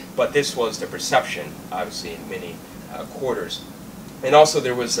to me. But this was the perception, obviously, in many quarters. And also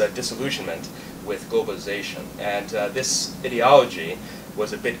there was disillusionment with globalization. And this ideology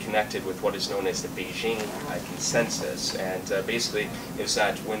was a bit connected with what is known as the Beijing consensus. And basically, is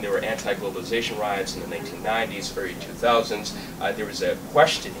that when there were anti-globalization riots in the 1990s, early 2000s, there was a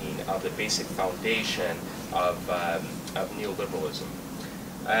questioning of the basic foundation of neoliberalism.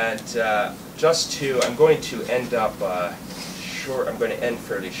 And I'm going to end up I'm going to end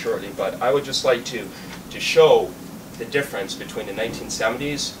fairly shortly, but I would just like to show the difference between the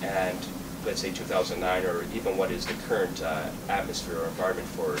 1970s and, let's say, 2009, or even what is the current atmosphere or environment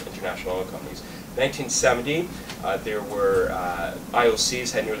for international oil companies. 1970, there were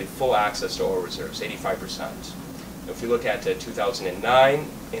IOCs had nearly full access to oil reserves, 85%. If we look at 2009,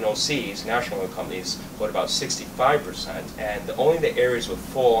 NOCs, national oil companies, hold about 65%, and only the areas with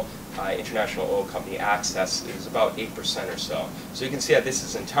full international oil company access is about 8% or so. So you can see that this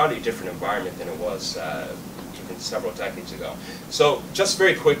is an entirely different environment than it was even several decades ago. So just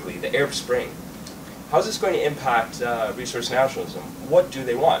very quickly, the Arab Spring. How is this going to impact resource nationalism? What do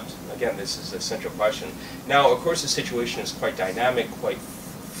they want? again, this is a central question. Now, of course, the situation is quite dynamic, quite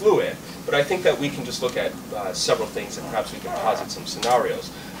fluid, but I think that we can just look at several things and perhaps we can posit some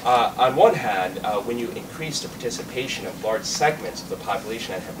scenarios. On one hand, when you increase the participation of large segments of the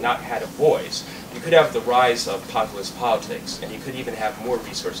population that have not had a voice, you could have the rise of populist politics, and you could even have more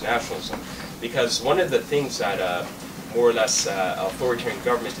resource nationalism. Because one of the things that more or less authoritarian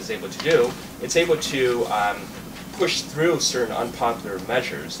government is able to do, it's able to push through certain unpopular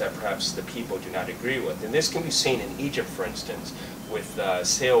measures that perhaps the people do not agree with. And this can be seen in Egypt, for instance, with the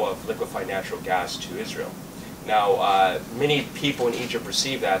sale of liquefied natural gas to Israel. Now, many people in Egypt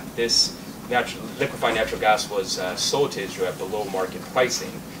perceive that this liquefied natural gas was sold to Israel at below market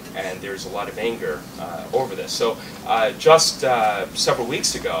pricing, and there's a lot of anger over this. So just several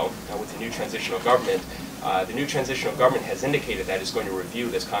weeks ago, with the new transitional government has indicated that it's going to review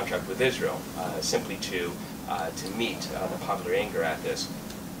this contract with Israel, simply to meet the popular anger at this.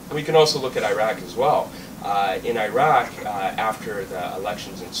 We can also look at Iraq as well. In Iraq, after the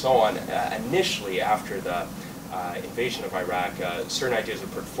elections and so on, initially after the invasion of Iraq, certain ideas were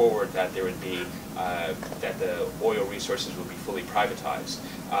put forward that there would be that the oil resources would be fully privatized,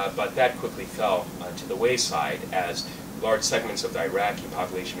 but that quickly fell to the wayside as large segments of the Iraqi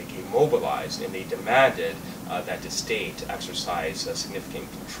population became mobilized, and they demanded that the state exercise significant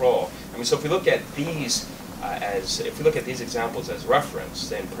control. I mean, so if we look at these examples as reference,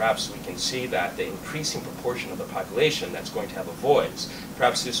 then perhaps we can see that the increasing proportion of the population that's going to have a voice,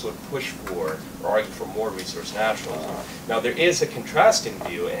 perhaps this would push for or argue for more resource nationalism. Now, there is a contrasting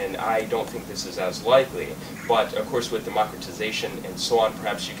view, and I don't think this is as likely, but of course with democratization and so on,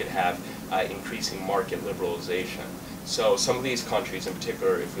 perhaps you could have increasing market liberalization. So some of these countries, in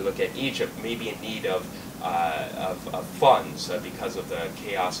particular, if we look at Egypt, may be in need of funds because of the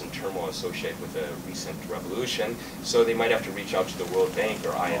chaos and turmoil associated with the recent revolution. So they might have to reach out to the World Bank or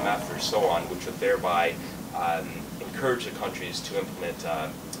IMF or so on, which would thereby encourage the countries to implement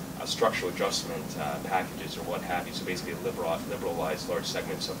structural adjustment packages or what have you. So basically liberalize large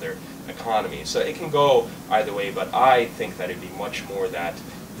segments of their economy. So it can go either way, but I think that it'd be much more that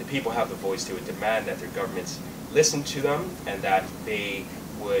the people have the voice. They would demand that their governments listen to them and that they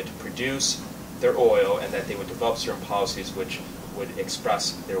would produce their oil and that they would develop certain policies which would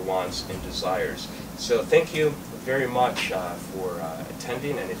express their wants and desires. So thank you very much for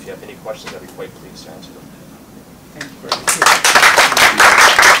attending, and if you have any questions, I'd be quite pleased to answer them. Thank you very much.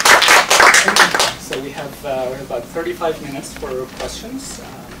 So we have about 35 minutes for questions,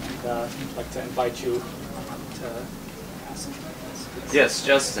 and I'd like to invite you to ask questions. Yes,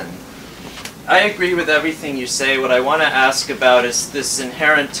 Justin. I agree with everything you say. What I want to ask about is this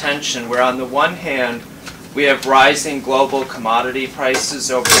inherent tension where on the one hand we have rising global commodity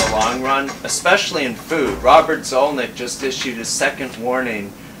prices over the long run, especially in food. Robert Zolnick just issued a second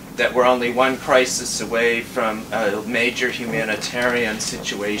warning that we're only one crisis away from a major humanitarian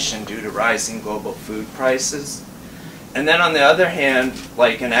situation due to rising global food prices. And then on the other hand,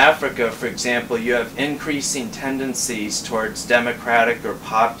 like in Africa, for example, you have increasing tendencies towards democratic or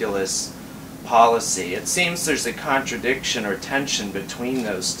populist policy. It seems there's a contradiction or tension between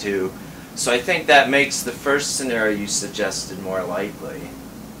those two. So I think that makes the first scenario you suggested more likely.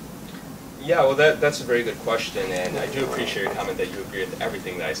 Yeah, well, that's a very good question, and I do appreciate your comment that you agree with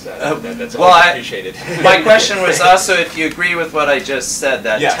everything that I said. That's well, always appreciated. My question was also if you agree with what I just said,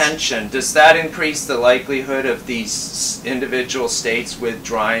 that yes. tension, does that increase the likelihood of these individual states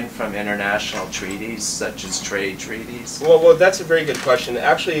withdrawing from international treaties, such as trade treaties? Well, that's a very good question.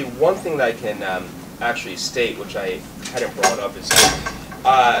 Actually, one thing that I can actually state, which I hadn't brought up, is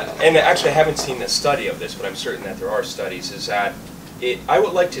that, and actually I haven't seen a study of this, but I'm certain that there are studies, is that I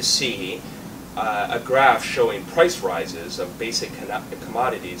would like to see a graph showing price rises of basic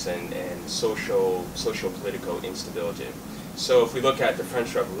commodities and socio-political instability. So if we look at the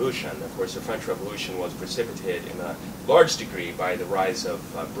French Revolution, of course the French Revolution was precipitated in a large degree by the rise of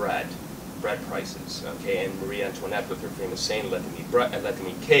bread prices. Okay, and Marie Antoinette with her famous saying, "Let them eat bread and let them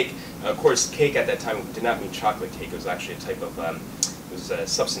eat cake." Of course, cake at that time did not mean chocolate cake. It was actually a type of it was a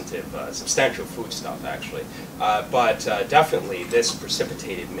substantial foodstuff, actually. But definitely this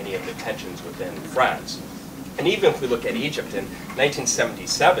precipitated many of the tensions within France. And even if we look at Egypt in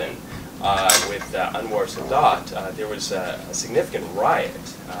 1977, with Anwar Sadat, there was a significant riot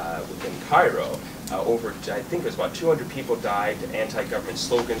within Cairo. I think it was about 200 people died, anti-government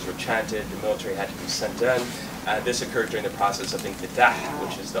slogans were chanted, the military had to be sent in. This occurred during the process of infitah,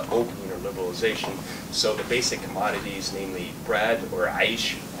 which is the opening or liberalization. So the basic commodities, namely bread or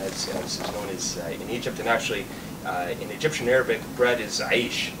aish, as is known as in Egypt, and actually In Egyptian Arabic, bread is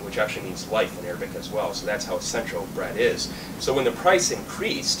aish, which actually means life in Arabic as well. So that's how essential bread is. So when the price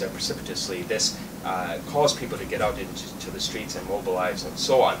increased precipitously, this caused people to get out into the streets and mobilize and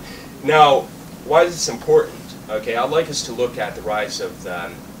so on. Now, why is this important? Okay, I'd like us to look at the rise of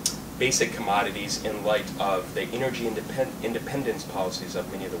basic commodities in light of the energy independence policies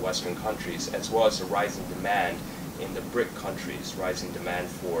of many of the Western countries, as well as the rising demand in the BRIC countries, rising demand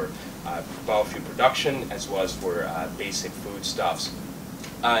for biofuel production, as well as for basic foodstuffs.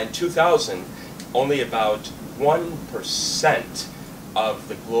 In 2000, only about 1% of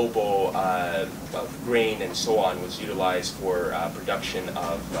the global of grain and so on was utilized for production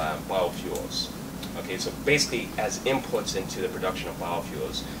of biofuels. Okay, so basically as inputs into the production of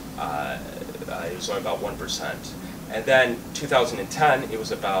biofuels, it was only about 1%. And then 2010, it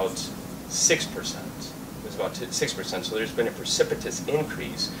was about 6%. It was about 6%. So there's been a precipitous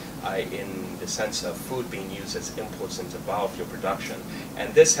increase in the sense of food being used as inputs into biofuel production.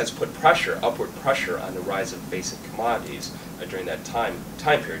 And this has put pressure, upward pressure, on the rise of basic commodities during that time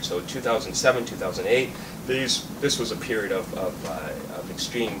period. So 2007, 2008, this was a period of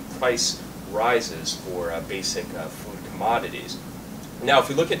extreme price rises for basic food commodities. Now, if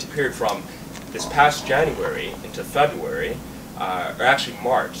we look at the period from this past January into February, or actually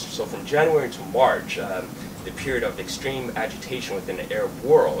March, so from January to March, the period of extreme agitation within the Arab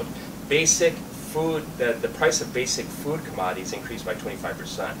world, basic food, the price of basic food commodities increased by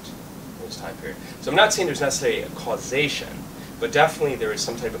 25% in this time period. So I'm not saying there's necessarily a causation, but definitely there is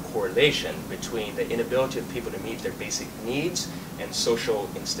some type of correlation between the inability of people to meet their basic needs and social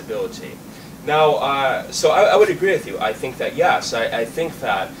instability. Now, so I would agree with you. I think that, yes, I think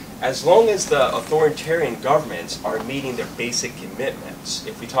that as long as the authoritarian governments are meeting their basic commitments,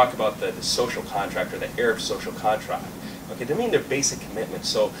 if we talk about the social contract or the Arab social contract, okay, they mean their basic commitments.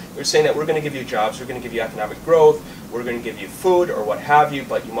 So they're saying that we're going to give you jobs, we're going to give you economic growth, we're going to give you food or what have you,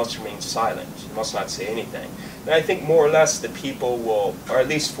 but you must remain silent. You must not say anything. And I think more or less the people will, or at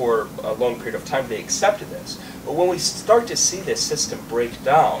least for a long period of time, they accepted this. But when we start to see this system break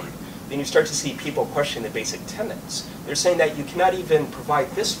down, then you start to see people question the basic tenets. They're saying that you cannot even provide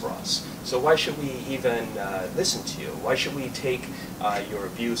this for us, so why should we even listen to you? Why should we take your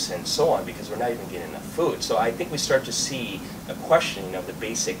abuse and so on, because we're not even getting enough food? So I think we start to see a questioning of the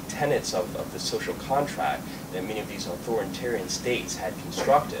basic tenets of the social contract that many of these authoritarian states had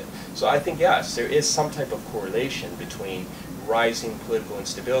constructed. So I think, yes, there is some type of correlation between rising political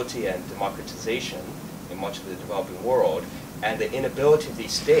instability and democratization in much of the developing world, and the inability of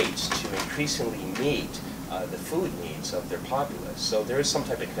these states to increasingly meet the food needs of their populace. So there is some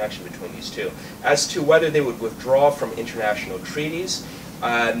type of connection between these two. As to whether they would withdraw from international treaties,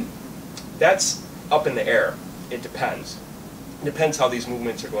 that's up in the air. It depends. It depends how these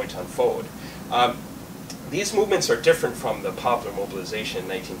movements are going to unfold. These movements are different from the popular mobilization in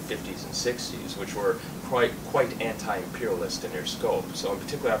the 1950s and 60s, which were quite anti-imperialist in their scope. So in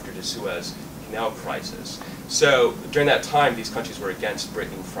particular after the Suez Canal crisis. So during that time, these countries were against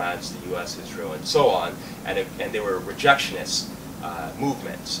Britain, France, the U.S., Israel, and so on, and they were rejectionist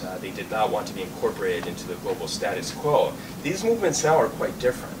movements. They did not want to be incorporated into the global status quo. These movements now are quite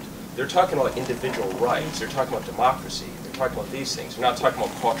different. They're talking about individual rights. They're talking about democracy. They're talking about these things. They're not talking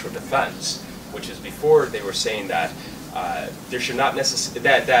about cultural defense, which is before they were saying that there should not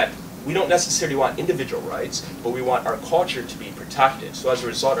necessarily that we don't necessarily want individual rights, but we want our culture to be protected. So as a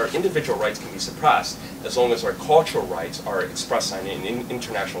result, our individual rights can be suppressed as long as our cultural rights are expressed on an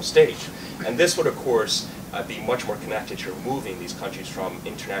international stage. And this would, of course, be much more connected to removing these countries from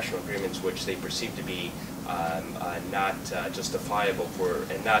international agreements which they perceive to be not justifiable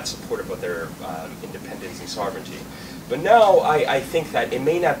for and not supportive of their independence and sovereignty. But now I think that it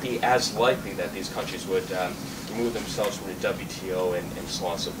may not be as likely that these countries would remove themselves from the WTO and so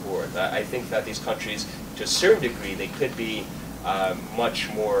on and so forth. I think that these countries, to a certain degree, they could be much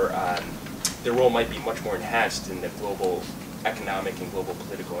more, their role might be much more enhanced in the global economic and global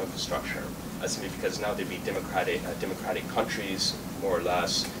political infrastructure, simply because now they'd be democratic countries, more or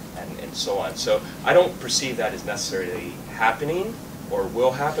less, and so on. So I don't perceive that as necessarily happening or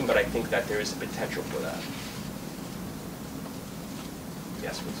will happen, but I think that there is a potential for that.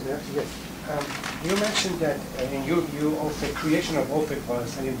 Yes, please. Yes. You mentioned that in your view, the creation of OPEC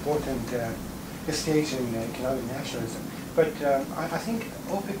was an important stage in economic nationalism. But I think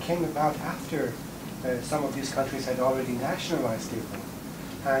OPEC came about after some of these countries had already nationalized their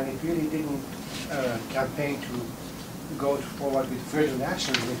oil. And it really didn't campaign to go forward with further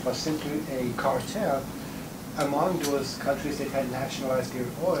nationalism. It was simply a cartel among those countries that had nationalized their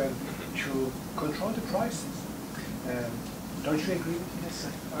oil to control the prices. Don't you agree with this?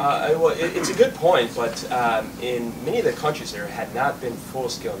 Well, it's a good point, but in many of the countries there had not been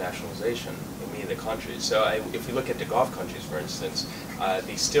full-scale nationalization in many of the countries. So if we look at the Gulf countries, for instance,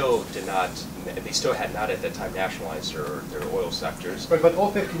 they still had not at that time nationalized their oil sectors. But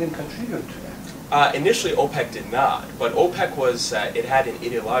OPEC didn't contribute to that. Initially, OPEC did not, but OPEC was, it had an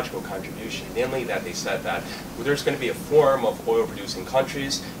ideological contribution, namely that they said that there's going to be a forum of oil-producing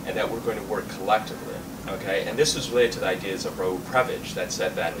countries and that we're going to work collectively, okay? And this was related to the ideas of Raoul Prebisch that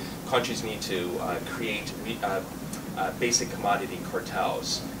said that countries need to create basic commodity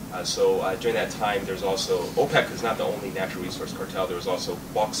cartels. During that time, there's also, OPEC is not the only natural resource cartel, there was also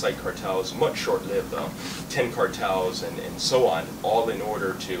bauxite cartels, much short-lived though, tin cartels and so on, all in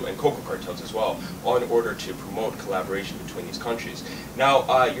order to, and cocoa cartels as well, all in order to promote collaboration between these countries.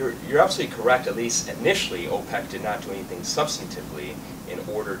 Now, you're absolutely correct, at least initially, OPEC did not do anything substantively in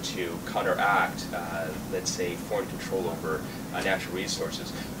order to counteract, let's say, foreign control over natural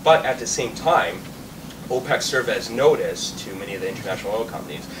resources. But at the same time, OPEC served as notice to many of the international oil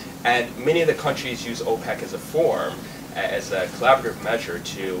companies, and many of the countries use OPEC as a forum, as a collaborative measure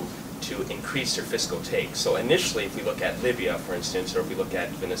to increase their fiscal take. So initially, if we look at Libya, for instance, or if we look at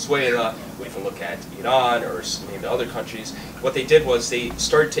Venezuela, or if we look at Iran, or many of the other countries, what they did was they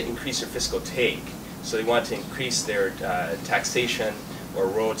started to increase their fiscal take. So they wanted to increase their taxation or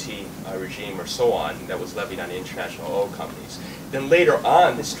royalty regime or so on that was levied on the international oil companies. Then later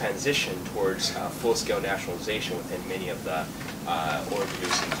on, this transition towards full-scale nationalization within many of the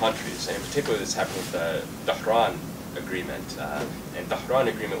oil-producing countries, and in particular this happened with the Tehran Agreement. And the Tehran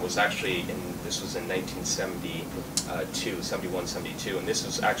Agreement was actually, this was in 1972, 71, 72, and this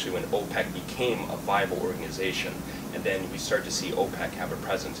was actually when OPEC became a viable organization. And then we start to see OPEC have a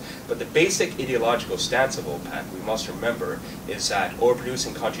presence. But the basic ideological stance of OPEC, we must remember, is that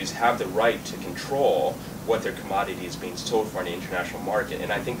oil-producing countries have the right to control what their commodity is being sold for in the international market.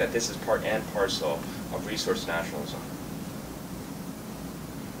 And I think that this is part and parcel of resource nationalism.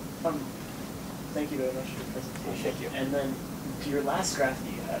 Thank you very much for the presentation. Thank you. And then your last graph that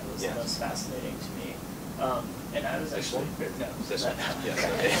you had was Yeah. the most fascinating to me. And I was actually, no, This not one? now. Yes,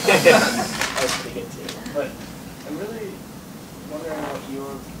 Okay. okay. I was pretty good too. But I'm really wondering what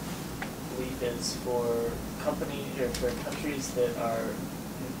your belief is for countries that are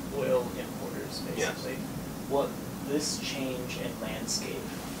oil importers, basically. Yes. What this change in landscape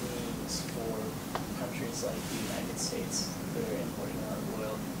means for countries like the United States that are importing a lot of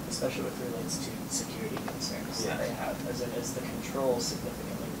oil, especially with relates to security concerns that they have, as the control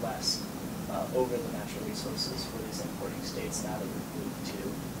significantly less over the natural resources for these importing states now that we've moved to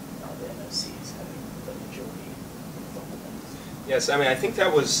the NOCs having the majority of the holdings. Yes, I mean, I think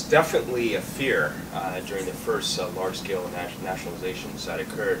that was definitely a fear during the first large-scale nationalizations that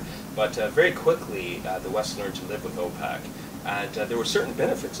occurred. But very quickly, the West learned to live with OPEC. And there were certain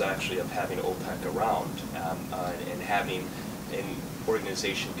benefits, actually, of having OPEC around and having an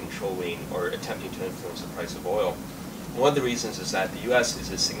organization controlling or attempting to influence the price of oil. One of the reasons is that the U.S.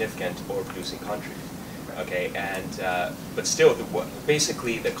 is a significant oil-producing country. Okay, and but still,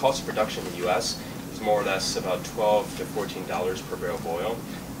 basically, the cost of production in the U.S. is more or less about $12 to $14 per barrel of oil,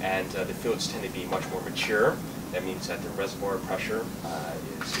 and the fields tend to be much more mature. That means that the reservoir pressure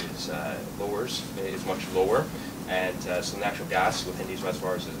is much lower, and so natural gas within these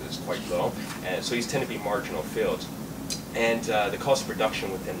reservoirs is quite low, and so these tend to be marginal fields. And the cost of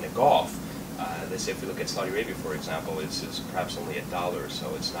production within the Gulf, let's say if we look at Saudi Arabia, for example, is perhaps only $1,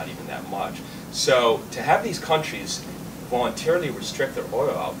 so it's not even that much. So to have these countries voluntarily restrict their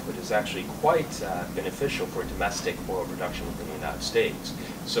oil output is actually quite beneficial for domestic oil production within the United States.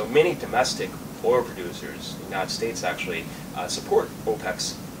 So many domestic oil producers in the United States actually support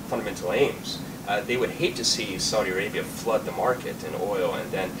OPEC's fundamental aims. They would hate to see Saudi Arabia flood the market in oil, and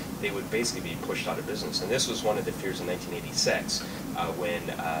then they would basically be pushed out of business. And this was one of the fears in 1986 when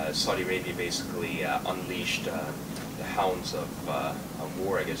Saudi Arabia basically unleashed the hounds of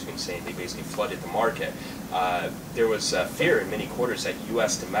war, I guess you can say. They basically flooded the market. There was fear in many quarters that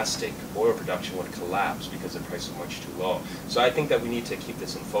U.S. domestic oil production would collapse because the price was much too low. So I think that we need to keep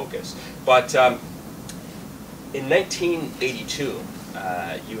this in focus. But in 1982,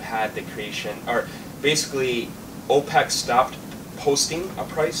 you had the creation, or basically OPEC stopped posting a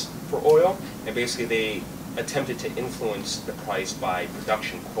price for oil, and basically they attempted to influence the price by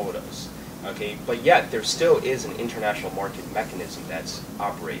production quotas. Okay, but yet there still is an international market mechanism that's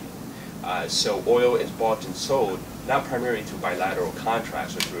operating. So oil is bought and sold not primarily through bilateral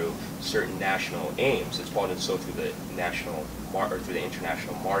contracts or through certain national aims. It's bought and sold through the national or through the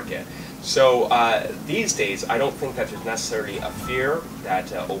international market. So these days, I don't think that there's necessarily a fear that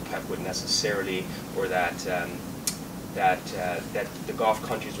OPEC would necessarily, or that that the Gulf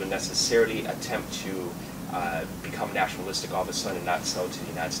countries would necessarily attempt to become nationalistic all of a sudden and not sell to the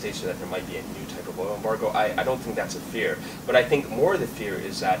United States, so that there might be a new type of oil embargo. I don't think that's a fear. But I think more of the fear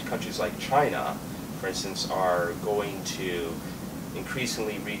is that countries like China, for instance, are going to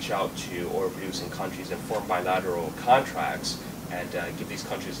increasingly reach out to oil-producing countries and form bilateral contracts and give these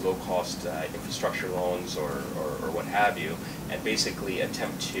countries low-cost infrastructure loans or what have you, and basically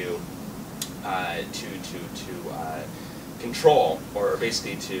attempt to control, or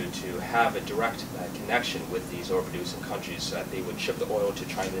basically to have a direct connection with these oil-producing countries. They would ship the oil to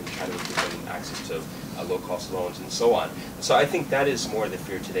China, and China would give them access to low-cost loans and so on. So I think that is more the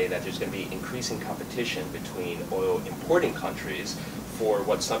fear today, that there's going to be increasing competition between oil importing countries for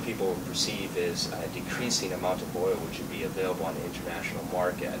what some people perceive is a decreasing amount of oil which would be available on the international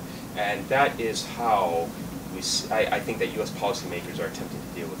market. And that is how I think that U.S. policymakers are attempting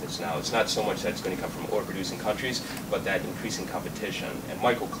to deal with this now. It's not so much that it's going to come from oil-producing countries, but that increasing competition. And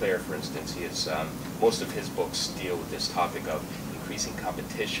Michael Clare, for instance, most of his books deal with this topic of increasing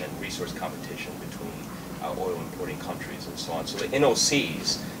competition, resource competition between oil importing countries and so on. So the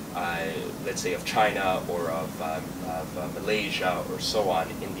NOCs, let's say of China or of Malaysia or so on,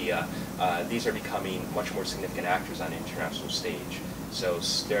 India, these are becoming much more significant actors on the international stage. So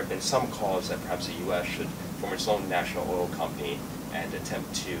there have been some calls that perhaps the U.S. should form its own national oil company and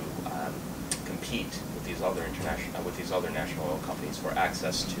attempt to compete with these other national oil companies for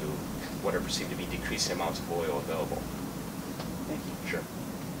access to what are perceived to be decreasing amounts of oil available. Thank you. Sure.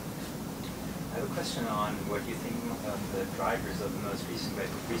 I have a question on what you think the drivers of the most recent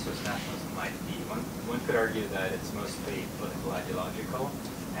wave of resource nationalism might be. One could argue that it's mostly political ideological,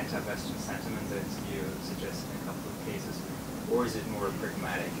 anti-Western sentiment, as you suggest in a couple of cases, or is it more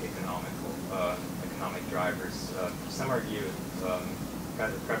pragmatic economic drivers? Some argue the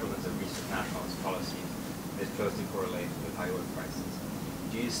prevalence of resource nationalist policies is closely correlated with high oil prices.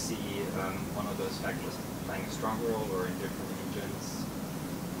 Do you see one of those factors playing a strong role, or in different regions?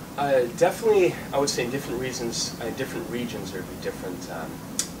 Definitely, I would say in different regions there would be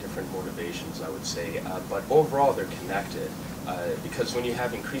different motivations, I would say. But overall, they're connected because when you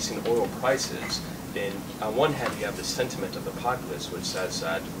have increasing oil prices, then on one hand you have the sentiment of the populace, which says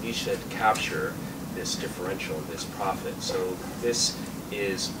that we should capture this differential, this profit. So this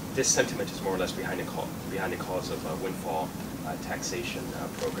sentiment is more or less behind the cause of windfall taxation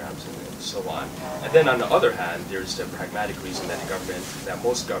programs and so on. And then on the other hand, there's the pragmatic reason that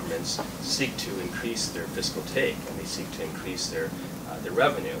most governments seek to increase their fiscal take, and they seek to increase their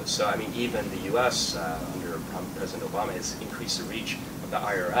revenue. So I mean, even the U.S. Under President Obama has increased the reach of the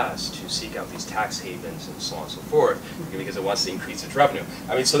IRS to seek out these tax havens and so on and so forth, because it wants to increase its revenue.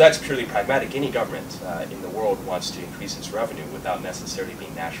 I mean, so that's purely pragmatic. Any government in the world wants to increase its revenue without necessarily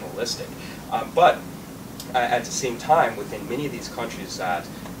being nationalistic. But at the same time, within many of these countries that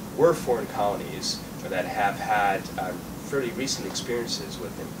were foreign colonies, or that have had fairly recent experiences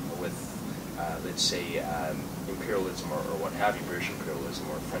with let's say, imperialism or what have you, British imperialism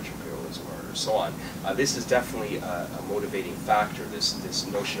or French imperialism or so on, this is definitely a motivating factor, this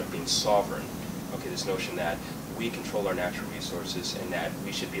notion of being sovereign, okay, this notion that we control our natural resources and that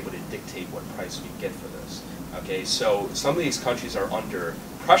we should be able to dictate what price we get for this. Okay, so some of these countries are under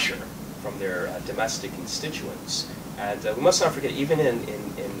pressure from their domestic constituents. And we must not forget, even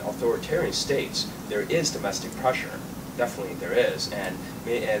in authoritarian states, there is domestic pressure. Definitely there is. And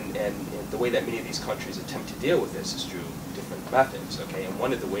the way that many of these countries attempt to deal with this is through different methods. Okay? And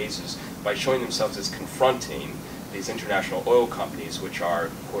one of the ways is by showing themselves as confronting these international oil companies, which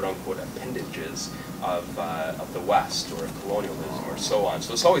are quote-unquote appendages of the West or of colonialism or so on.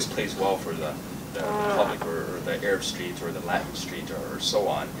 So this always plays well for the public or the Arab street or the Latin street or so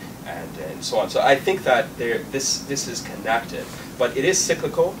on. And so on. So I think that this is connected, but it is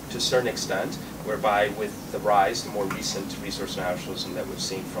cyclical to a certain extent, whereby with the rise, the more recent resource nationalism that we've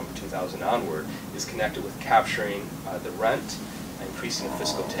seen from 2000 onward is connected with capturing the rent, increasing the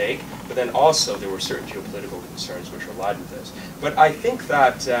fiscal take, but then also there were certain geopolitical concerns which were allied with this. But I think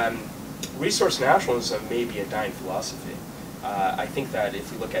that resource nationalism may be a dying philosophy. I think that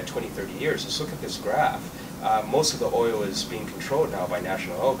if we look at 20, 30 years, let's look at this graph. Most of the oil is being controlled now by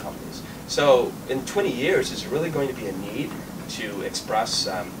national oil companies. So in 20 years, is there really going to be a need to express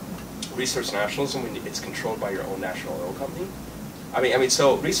resource nationalism when it's controlled by your own national oil company? I mean,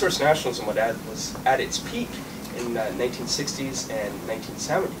 so resource nationalism was at its peak in the 1960s and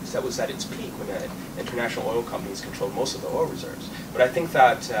 1970s. That was at its peak when international oil companies controlled most of the oil reserves. But I think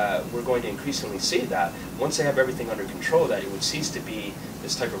that we're going to increasingly see that once they have everything under control, that it would cease to be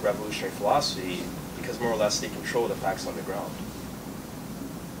this type of revolutionary philosophy, because more or less they control the facts on the ground.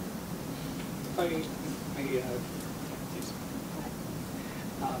 I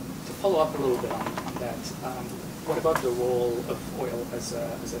follow up a little bit on that. What about the role of oil as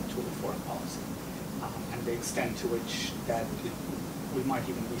a tool of foreign policy, and the extent to which that we might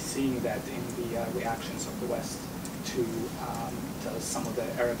even be seeing that in the reactions of the West to some of the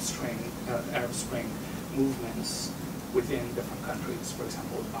Arab Spring movements within different countries? For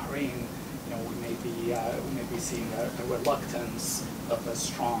example, Bahrain, we may be seeing a reluctance of a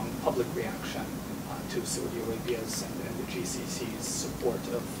strong public reaction to Saudi Arabia's and the GCC's support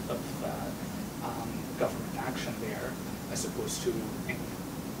of government action there, as opposed to in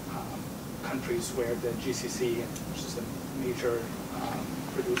countries where the GCC, which is the major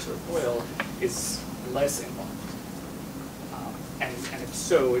producer of oil, is less involved. And if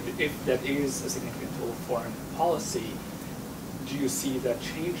so, if that is a significant tool of foreign policy, do you see that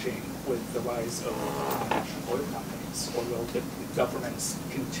changing with the rise of national oil companies, or will the governments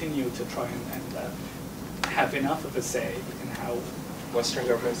continue to try and have enough of a say in how Western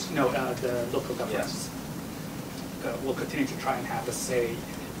governments? No, the local governments will continue to try and have a say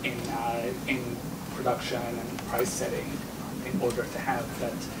in production and price setting in order to have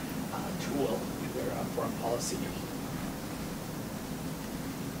that tool in their foreign policy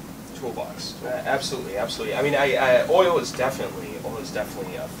toolbox. Absolutely, absolutely. I mean, oil is definitely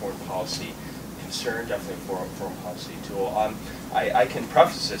a foreign policy concern, definitely a foreign policy tool. I can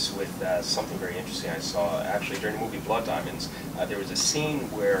preface this with something very interesting I saw actually during the movie Blood Diamonds. There was a scene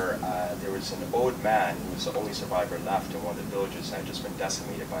where there was an old man who was the only survivor left in one of the villages and had just been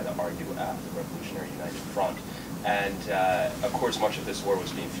decimated by the RUF, the Revolutionary United Front. And of course, much of this war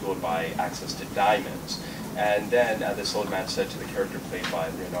was being fueled by access to diamonds. And then this old man said to the character played by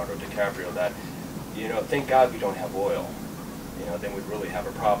Leonardo DiCaprio that, thank God we don't have oil. Then we'd really have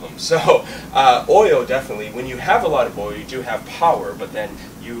a problem. So oil, definitely, when you have a lot of oil, you do have power, but then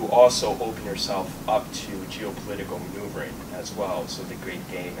you also open yourself up to geopolitical maneuvering as well, so the great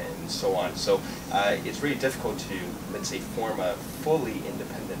game and so on. So it's really difficult to, let's say, form a fully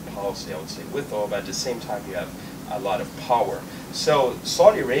independent policy, I would say, with oil, but at the same time you have a lot of power. So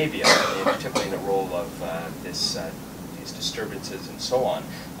Saudi Arabia, particularly in the role of these disturbances and so on,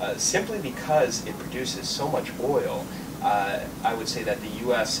 simply because it produces so much oil, I would say that the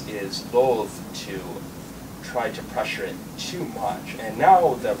U.S. is loath to try to pressure it too much. And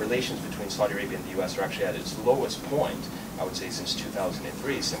now the relations between Saudi Arabia and the U.S. are actually at its lowest point, I would say, since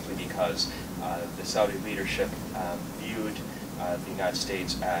 2003, simply because the Saudi leadership viewed the United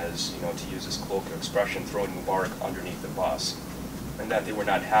States as, to use this colloquial expression, throwing Mubarak underneath the bus, and that they were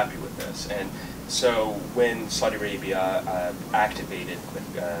not happy with this. And so when Saudi Arabia activated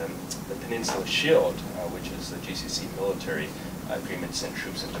the Peninsula Shield, which is the GCC military agreement, sent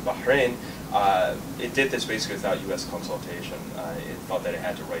troops into Bahrain, it did this basically without U.S. consultation. It felt that it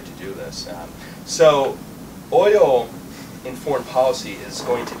had the right to do this. So oil in foreign policy is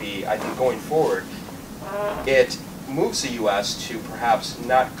going to be, I think, going forward, it moves the U.S. to perhaps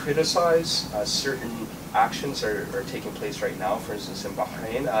not criticize certain actions that are taking place right now. For instance, in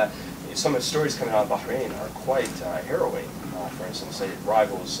Bahrain, some of the stories coming out of Bahrain are quite harrowing. For instance, it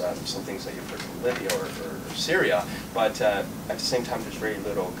rivals some things that you've heard from Libya or Syria, but at the same time, there's very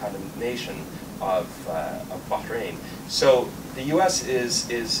little condemnation of Bahrain. So the U.S.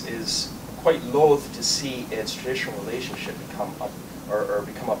 is quite loath to see its traditional relationship become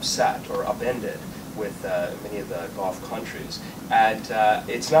upset or upended with many of the Gulf countries. And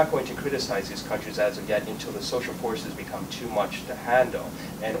it's not going to criticize these countries as of yet until the social forces become too much to handle.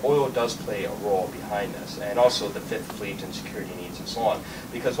 And oil does play a role behind this, and also the Fifth Fleet and security needs and so on.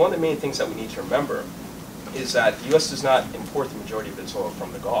 Because one of the main things that we need to remember is that the U.S. does not import the majority of its oil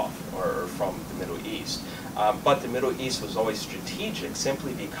from the Gulf or from the Middle East. But the Middle East was always strategic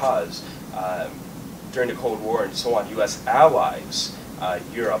simply because during the Cold War and so on, U.S. allies,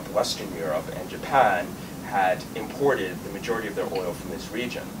 Europe, Western Europe, and Japan had imported the majority of their oil from this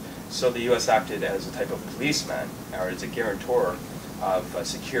region. So the U.S. acted as a type of policeman, or as a guarantor of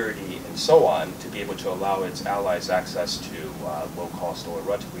security and so on, to be able to allow its allies access to low-cost oil,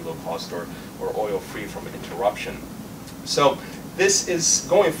 relatively low-cost or oil free from interruption. So this is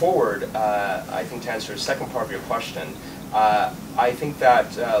going forward, I think, to answer the second part of your question, I think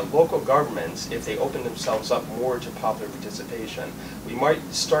that local governments, if they open themselves up more to popular participation, we might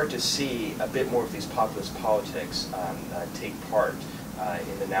start to see a bit more of these populist politics take part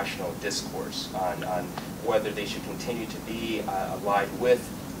in the national discourse on whether they should continue to be allied with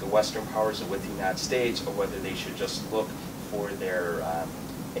the Western powers or with the United States, or whether they should just look for their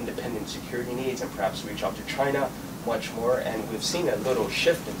independent security needs and perhaps reach out to China much more. And we've seen a little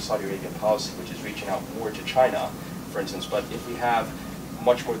shift in Saudi Arabian policy, which is reaching out more to China, for instance. But if we have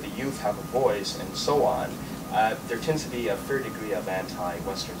much more of the youth have a voice and so on, there tends to be a fair degree of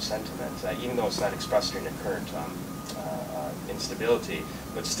anti-Western sentiment, even though it's not expressed during the current instability.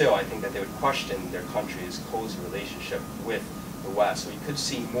 But still, I think that they would question their country's cozy relationship with the West. So you could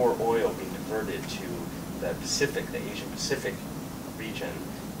see more oil being diverted to the Pacific, the Asian Pacific region,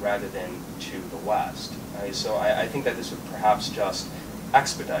 rather than to the West. So I think that this would perhaps just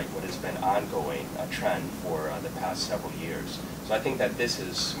expedite what has been ongoing trend for the past several years. So I think that this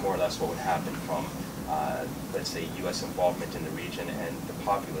is more or less what would happen from, let's say, U.S. involvement in the region and the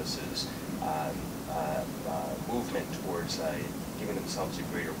populace's movement towards giving themselves a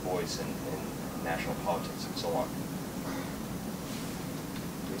greater voice in national politics and so on.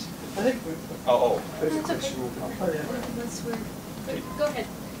 Please. I think There's a That's okay. question. oh, yeah. That's weird. Go ahead.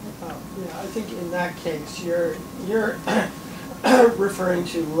 Yeah, I think in that case, you're referring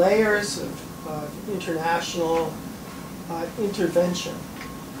to layers of international intervention,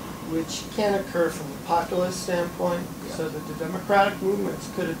 which can occur from a populist standpoint, so that the democratic movements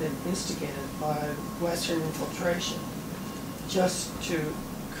could have been instigated by Western infiltration just to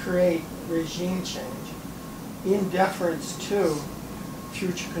create regime change in deference to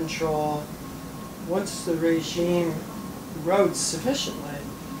future control. Once the regime erodes sufficiently,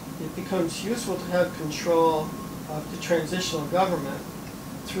 it becomes useful to have control of the transitional government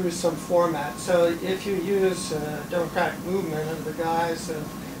through some format. So if you use a democratic movement under the guise of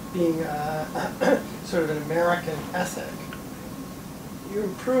being sort of an American ethic, you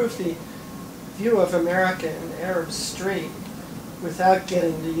improve the view of America in the Arab Street without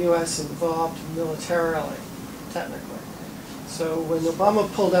getting the U.S. involved militarily, technically. So when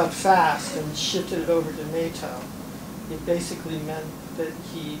Obama pulled out fast and shifted it over to NATO, it basically meant that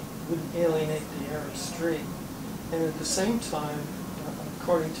he would alienate the Arab Street. And at the same time,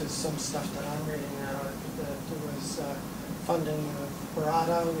 according to some stuff that I'm reading now, that there was funding of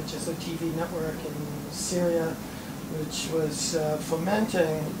Barada, which is a TV network in Syria, which was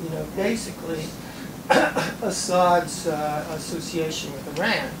fomenting, basically Assad's association with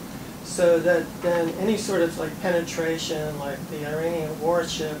Iran. So that then any sort of penetration, like the Iranian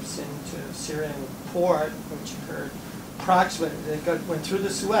warships into Syrian port, which occurred approximately, went through the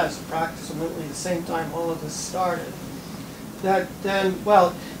Suez approximately the same time all of this started. That then,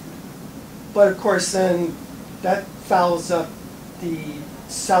 but of course then that fouls up the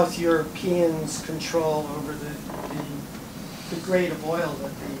South Europeans' control over the grade of oil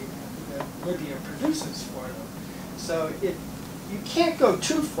that Libya produces for them. So you can't go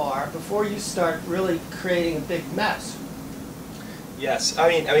too far before you start really creating a big mess. Yes, I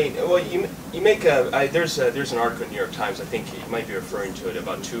mean, well, you make there's an article in the New York Times. I think you might be referring to it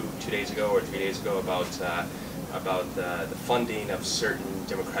about two days ago or 3 days ago about the funding of certain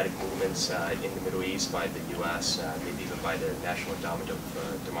democratic movements in the Middle East by the U.S., maybe even by the National Endowment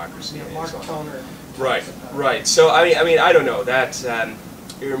of Democracy. Yeah, and Mark so on. Toner. Right. So I mean, I don't know. That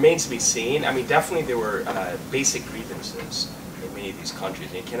it remains to be seen. I mean, definitely there were basic grievances in many of these countries,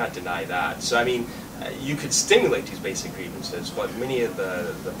 and you cannot deny that. So I mean, you could stimulate these basic grievances, but many of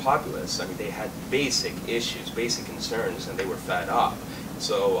the populace, I mean, they had basic issues, basic concerns, and they were fed up.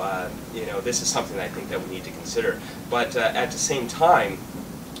 So, this is something I think that we need to consider. But at the same time,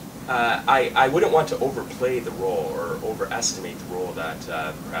 I wouldn't want to overplay the role or overestimate the role that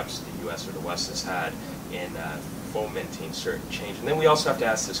perhaps the U.S. or the West has had in fomenting certain change. And then we also have to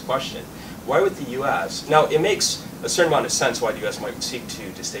ask this question: why would the U.S. Now, it makes a certain amount of sense why the U.S. might seek to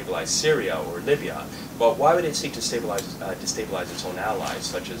destabilize Syria or Libya, but why would it seek to destabilize its own allies,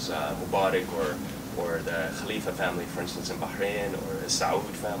 such as Mubarak or the Khalifa family, for instance, in Bahrain, or the Saud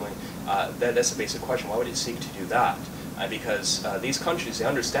family? That's a basic question. Why would it seek to do that? Because these countries, they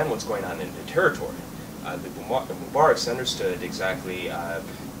understand what's going on in the territory. The Mubaraks understood exactly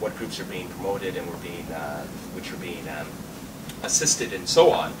what groups are being promoted and which are being assisted and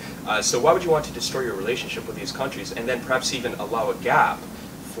so on. So why would you want to destroy your relationship with these countries and then perhaps even allow a gap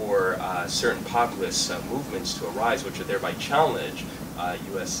for certain populist movements to arise, which would thereby challenge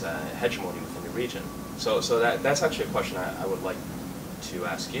U.S. hegemony within the region? So that's actually a question I would like to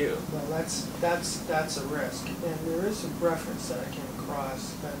ask you. Well, that's a risk, and there is a reference that I came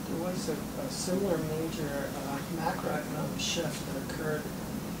across that there was a similar major macroeconomic shift that occurred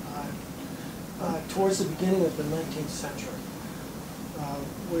towards the beginning of the 19th century,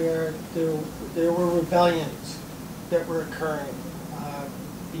 where there were rebellions that were occurring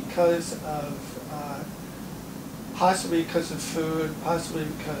because of possibly because of food, possibly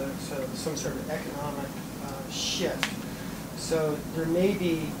because of some sort of economic shift. So there may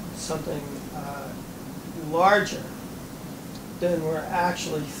be something larger than we're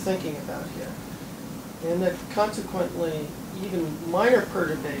actually thinking about here. And that consequently, even minor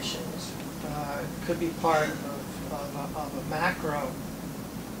perturbations could be part of a macro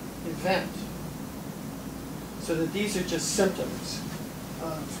event. So that these are just symptoms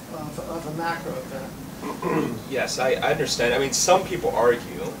of a macro event. Yes, I understand. I mean, some people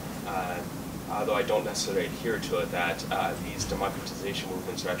argue, although I don't necessarily adhere to it, that these democratization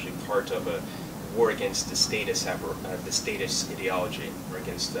movements are actually part of a war against the status ideology, or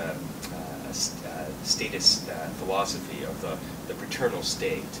against the status philosophy of the paternal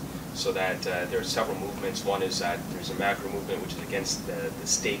state. So that there are several movements. One is that there's a macro movement which is against the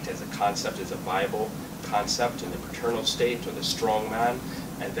state as a concept, as a viable concept in the paternal state, or the strong man.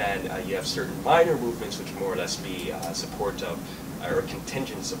 And then you have certain minor movements which more or less be support of, or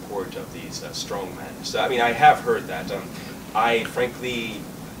contingent support of these strong men. So I mean, I have heard that. I frankly,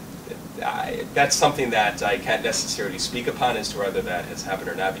 that's something that I can't necessarily speak upon as to whether that has happened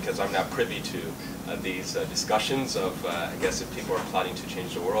or not, because I'm not privy to these discussions of, I guess if people are plotting to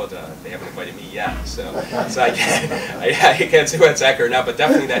change the world, they haven't invited me yet. So I can't say whether it's accurate or not, but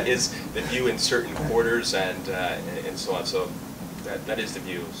definitely that is the view in certain quarters and so on. So that is the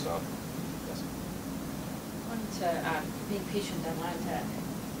view. So. Yes. I wanted to, being patient, I wanted to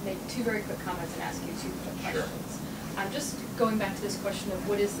make two very quick comments and ask you two quick questions. I'm just going back to this question of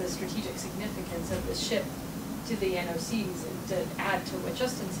what is the strategic significance of the shift to the NOCs, and to add to what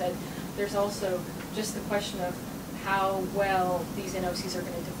Justin said, there's also just the question of how well these NOCs are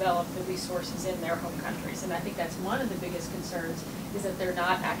going to develop the resources in their home countries. And I think that's one of the biggest concerns, is that they're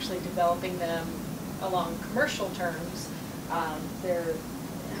not actually developing them along commercial terms. They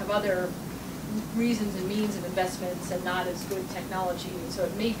have other reasons and means of investments and not as good technology. So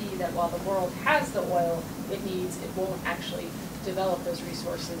it may be that while the world has the oil it needs, it won't actually develop those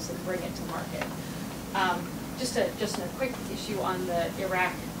resources and bring it to market. Just a quick issue on the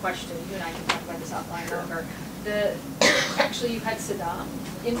Iraq question. You and I can talk about this offline longer. Actually, you had Saddam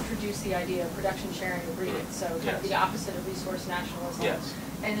introduce the idea of production sharing agreements, so kind of the opposite of resource nationalism. Yes.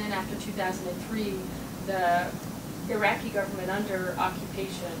 And then after 2003, the Iraqi government under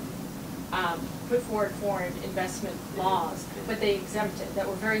occupation put forward foreign investment laws, but they exempted, that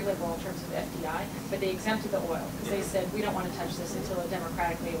were very liberal in terms of FDI, but they exempted the oil, because they said, we don't want to touch this until a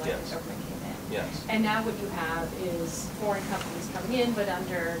democratically elected government came in. Yes. And now what you have is foreign companies coming in, but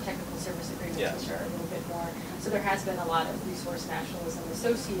under technical service agreements, which are a little bit more. So there has been a lot of resource nationalism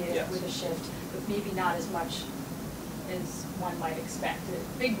associated with a shift, but maybe not as much as one might expect.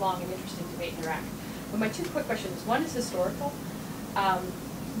 A big, long, and interesting debate in Iraq. But my two quick questions. One is historical.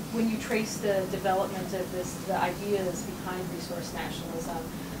 When you trace the development of this, the ideas behind resource nationalism,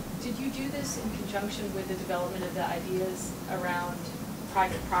 did you do this in conjunction with the development of the ideas around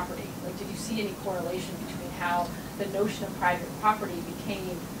private property? Like, did you see any correlation between how the notion of private property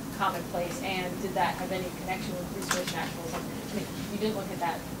became commonplace, and did that have any connection with resource nationalism? And if you didn't look at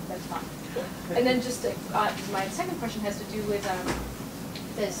that, that's fine. And then just my second question has to do with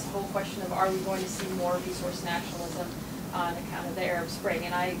this whole question of, are we going to see more resource nationalism on account of the Arab Spring?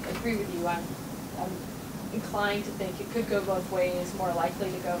 And I agree with you. I'm inclined to think it could go both ways, more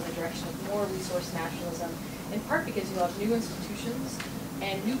likely to go in the direction of more resource nationalism, in part because you have new institutions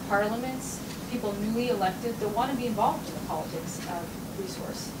and new parliaments, people newly elected that want to be involved in the politics of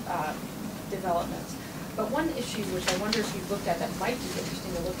resource development. But one issue which I wonder if you've looked at that might be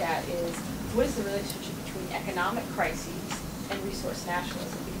interesting to look at is, what is the relationship between economic crises and resource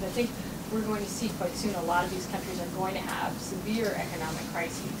nationalism? Because I think we're going to see quite soon a lot of these countries are going to have severe economic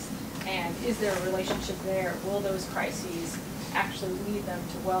crises. And is there a relationship there? Will those crises actually lead them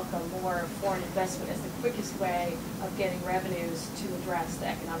to welcome more foreign investment as the quickest way of getting revenues to address the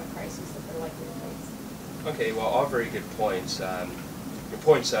economic crises that they're likely to face? Okay, well, all very good points. Your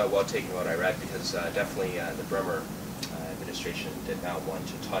point's well taken about Iraq, because definitely the Bremer administration did not want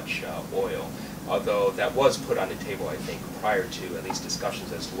to touch oil, although that was put on the table, I think, prior to at least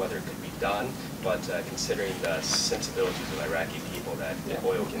discussions as to whether it could be done. But considering the sensibilities of Iraqi people, that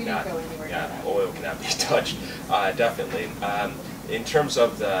oil cannot be touched, definitely. In terms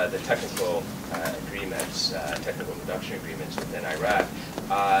of the technical agreements, technical production agreements within Iraq,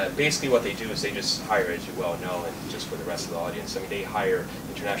 basically what they do is they just hire, as you well know, and just for the rest of the audience, I mean, they hire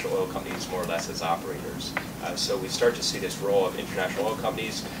international oil companies more or less as operators. So we start to see this role of international oil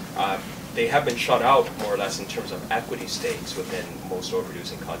companies. They have been shut out more or less in terms of equity stakes within most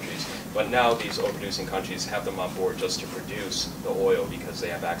oil-producing countries. But now these oil-producing countries have them on board just to produce the oil because they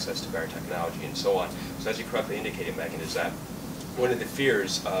have access to better technology and so on. So as you correctly indicated, Megan, is that one of the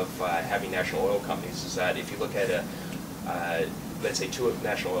fears of having national oil companies is that if you look at let's say two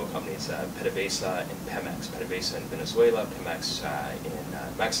national oil companies, PDVSA and Pemex, PDVSA in Venezuela, Pemex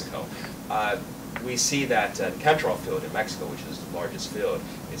in Mexico, we see that the Cantoral field in Mexico, which is the largest field,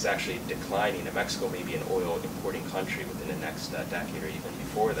 is actually declining, and Mexico may be an oil importing country within the next decade or even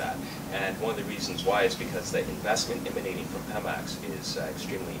before that. And one of the reasons why is because the investment emanating from Pemex is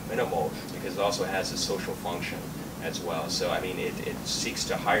extremely minimal, because it also has a social function as well. So I mean, it seeks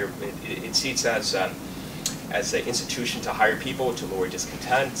to hire, it seeks as an institution to hire people, to lower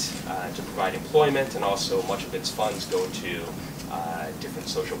discontent, to provide employment, and also much of its funds go to different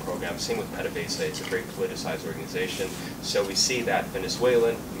social programs. Same with PDVSA, it's a very politicized organization. So we see that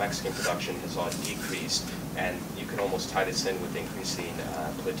Venezuelan, Mexican production has all decreased, and you can almost tie this in with increasing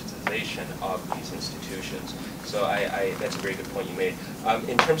politicization of these institutions. So that's a very good point you made.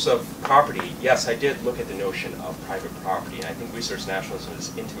 In terms of property, yes, I did look at the notion of private property, and I think resource nationalism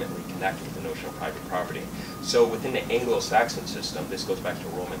is intimately connected with the notion of private property. So within the Anglo-Saxon system, this goes back to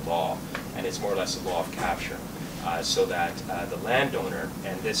Roman law, and it's more or less a law of capture. So that the landowner,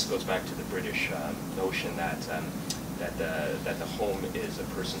 and this goes back to the British notion that the home is a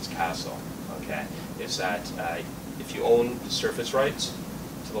person's castle. Okay, is that if you own the surface rights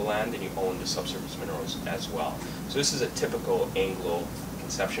to the land, then you own the subsurface minerals as well. So this is a typical Anglo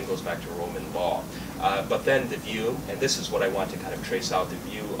conception, goes back to Roman law. But then the view, and this is what I want to kind of trace out, the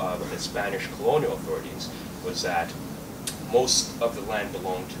view of the Spanish colonial authorities was that most of the land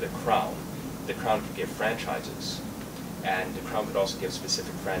belonged to the crown. The crown could give franchises, and the crown could also give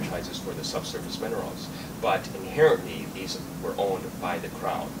specific franchises for the subsurface minerals. But inherently, these were owned by the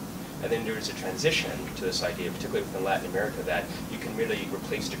crown. And then there is a transition to this idea, particularly within Latin America, that you can really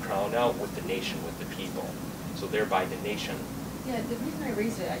replace the crown now with the nation, with the people. So thereby the nation. Yeah, the reason I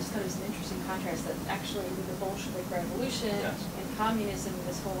raised it, I just thought it was an interesting contrast that actually with the Bolshevik Revolution and communism,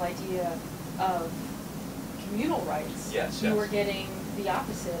 this whole idea of communal rights, you were getting the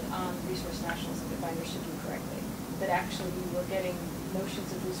opposite on resource nationalism, if I understood you correctly. That actually you were getting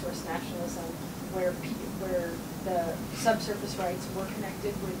notions of resource nationalism where the subsurface rights were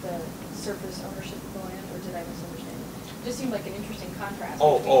connected with the surface ownership of the land, or did I misunderstand it? It just seemed like an interesting contrast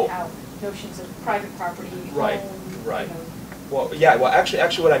between how notions of private property, home, you know. Well, yeah, well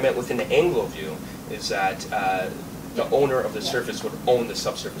actually what I meant within the Anglo view is that the owner of the surface would own the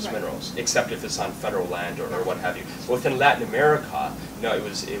subsurface minerals, except if it's on federal land or what have you. But within Latin America, no, it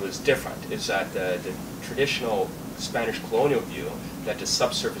was different. It's that the traditional Spanish colonial view that the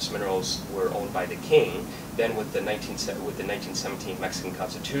subsurface minerals were owned by the king. Then with the 1917 Mexican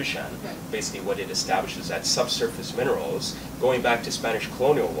Constitution, basically what it establishes that subsurface minerals, going back to Spanish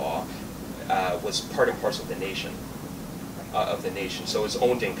colonial law, was part and parcel of the nation. So it's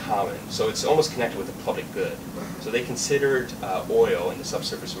owned in common. So it's almost connected with the public good. So they considered oil and the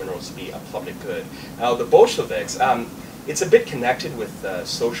subsurface minerals to be a public good. Now the Bolsheviks, it's a bit connected with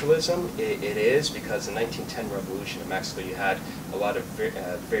socialism. It is, because in the 1910 revolution in Mexico you had a lot of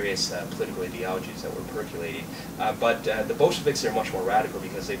various political ideologies that were percolating. But the Bolsheviks are much more radical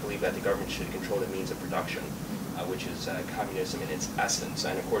because they believe that the government should control the means of production, which is communism in its essence.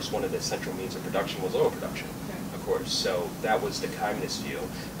 And of course one of the central means of production was oil production. Of course, so that was the communist view.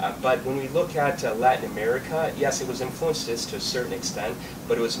 But when we look at Latin America, yes, it was influenced this to a certain extent,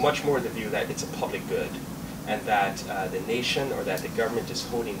 but it was much more the view that it's a public good, and that the nation or that the government is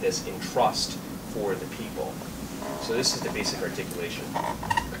holding this in trust for the people. So this is the basic articulation.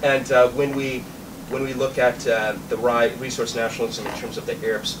 And when we look at the resource nationalism in terms of the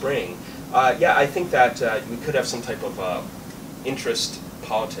Arab Spring, yeah, I think that we could have some type of interest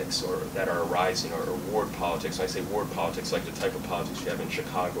politics or that are arising, or ward politics. When I say ward politics, like the type of politics you have in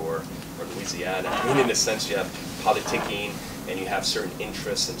Chicago or Louisiana. I mean, in a sense, you have politicking and you have certain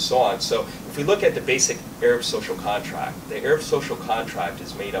interests and so on. So if we look at the basic Arab social contract, the Arab social contract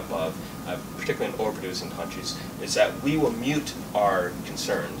is made up of, particularly in oil-producing countries, is that we will mute our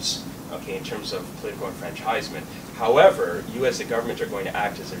concerns, okay, in terms of political enfranchisement. However, you as the government are going to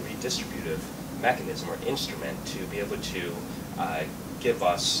act as a redistributive mechanism or instrument to be able to give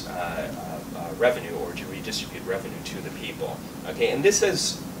us revenue, or to redistribute revenue to the people. Okay, and this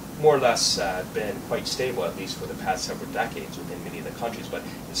has more or less been quite stable, at least for the past several decades within many of the countries, but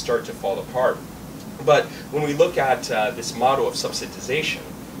it started to fall apart. But when we look at this model of subsidization,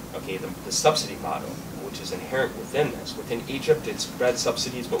 okay, the subsidy model, which is inherent within this. Within Egypt, it's bread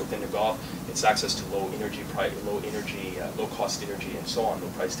subsidies, but within the Gulf, it's access to low cost energy, and so on, low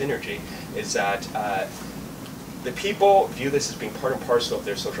priced energy, is that the people view this as being part and parcel of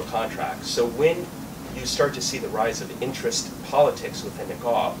their social contract. So when you start to see the rise of interest politics within the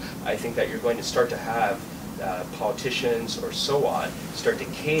Gulf, I think that you're going to start to have politicians or so on start to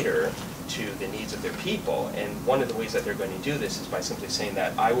cater to the needs of their people. And one of the ways that they're going to do this is by simply saying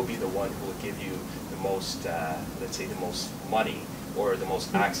that I will be the one who will give you the most, let's say, the most money or the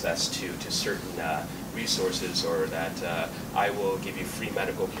most access to certain resources, or that I will give you free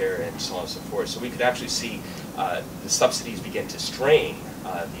medical care and so on and so forth. So we could actually see the subsidies begin to strain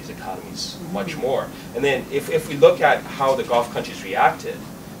these economies much more. And then if we look at how the Gulf countries reacted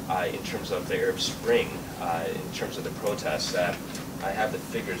in terms of the Arab Spring, in terms of the protests, I have the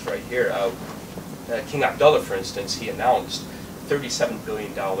figures right here. King Abdullah, for instance, he announced $37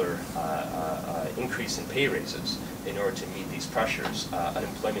 billion increase in pay raises in order to meet these pressures,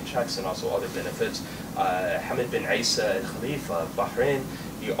 unemployment checks and also other benefits. Hamad bin Isa al-Khalifa of Bahrain,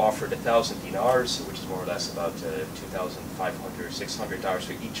 he offered 1,000 dinars, which is more or less about $2,500, $600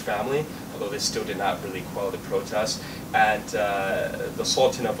 for each family, although this still did not really quell the protests. And the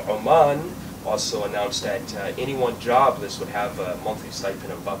Sultan of Oman also announced that anyone jobless would have a monthly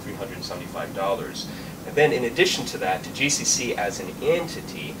stipend of about $375. And then in addition to that, the GCC as an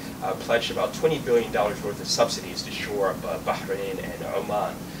entity pledged about $20 billion worth of subsidies to shore up Bahrain and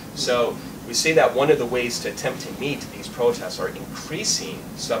Oman. So we see that one of the ways to attempt to meet these protests are increasing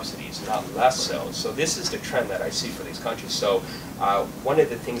subsidies, not less so. So this is the trend that I see for these countries. So one of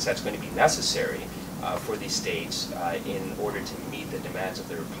the things that's going to be necessary for these states in order to meet the demands of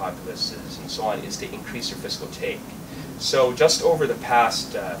their populaces and so on is to increase their fiscal take. So just over the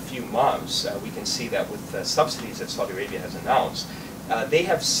past few months, we can see that with the subsidies that Saudi Arabia has announced, they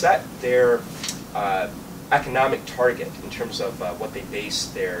have set their economic target in terms of what they base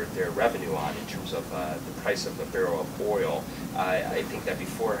their revenue on, in terms of the price of a barrel of oil. I think that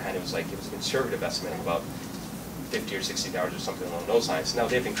beforehand it was a conservative estimate of about $50 or $60 or something along those lines. Now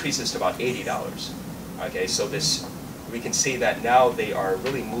they've increased this to about $80. Okay, so we can see that now they are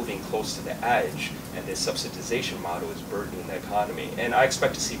really moving close to the edge, and this subsidization model is burdening the economy. And I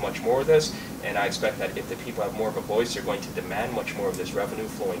expect to see much more of this, and I expect that if the people have more of a voice, they're going to demand much more of this revenue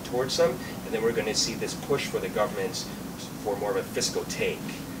flowing towards them, and then we're going to see this push for the governments for more of a fiscal take.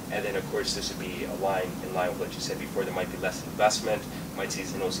 And then, of course, this would be in line with what you said before. There might be less investment. Might see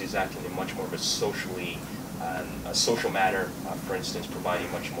NOCs acting in much more of a social manner, for instance,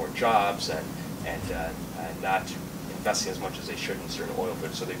 providing much more jobs and not investing as much as they should in certain oil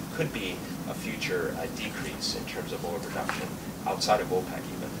goods. So there could be a future decrease in terms of oil production outside of OPEC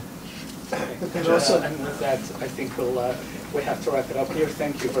even. And with that, I think we have to wrap it up here.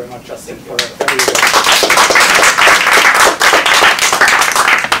 Thank you very much, Justin, for a very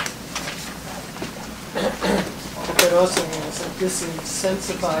It also means that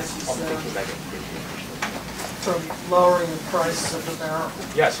disincentivises from lowering the price of the barrel.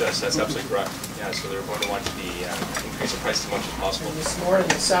 Yes, that's absolutely correct. Yeah, so they're going to want to increase the price as much as possible. And this morning,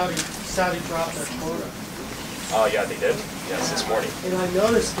 Saudi dropped their quota. Oh, yeah, they did. Yes, this morning. And I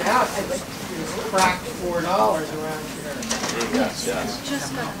noticed gas is cracked $4 around here. Yes.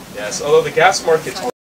 Yes, although the gas market's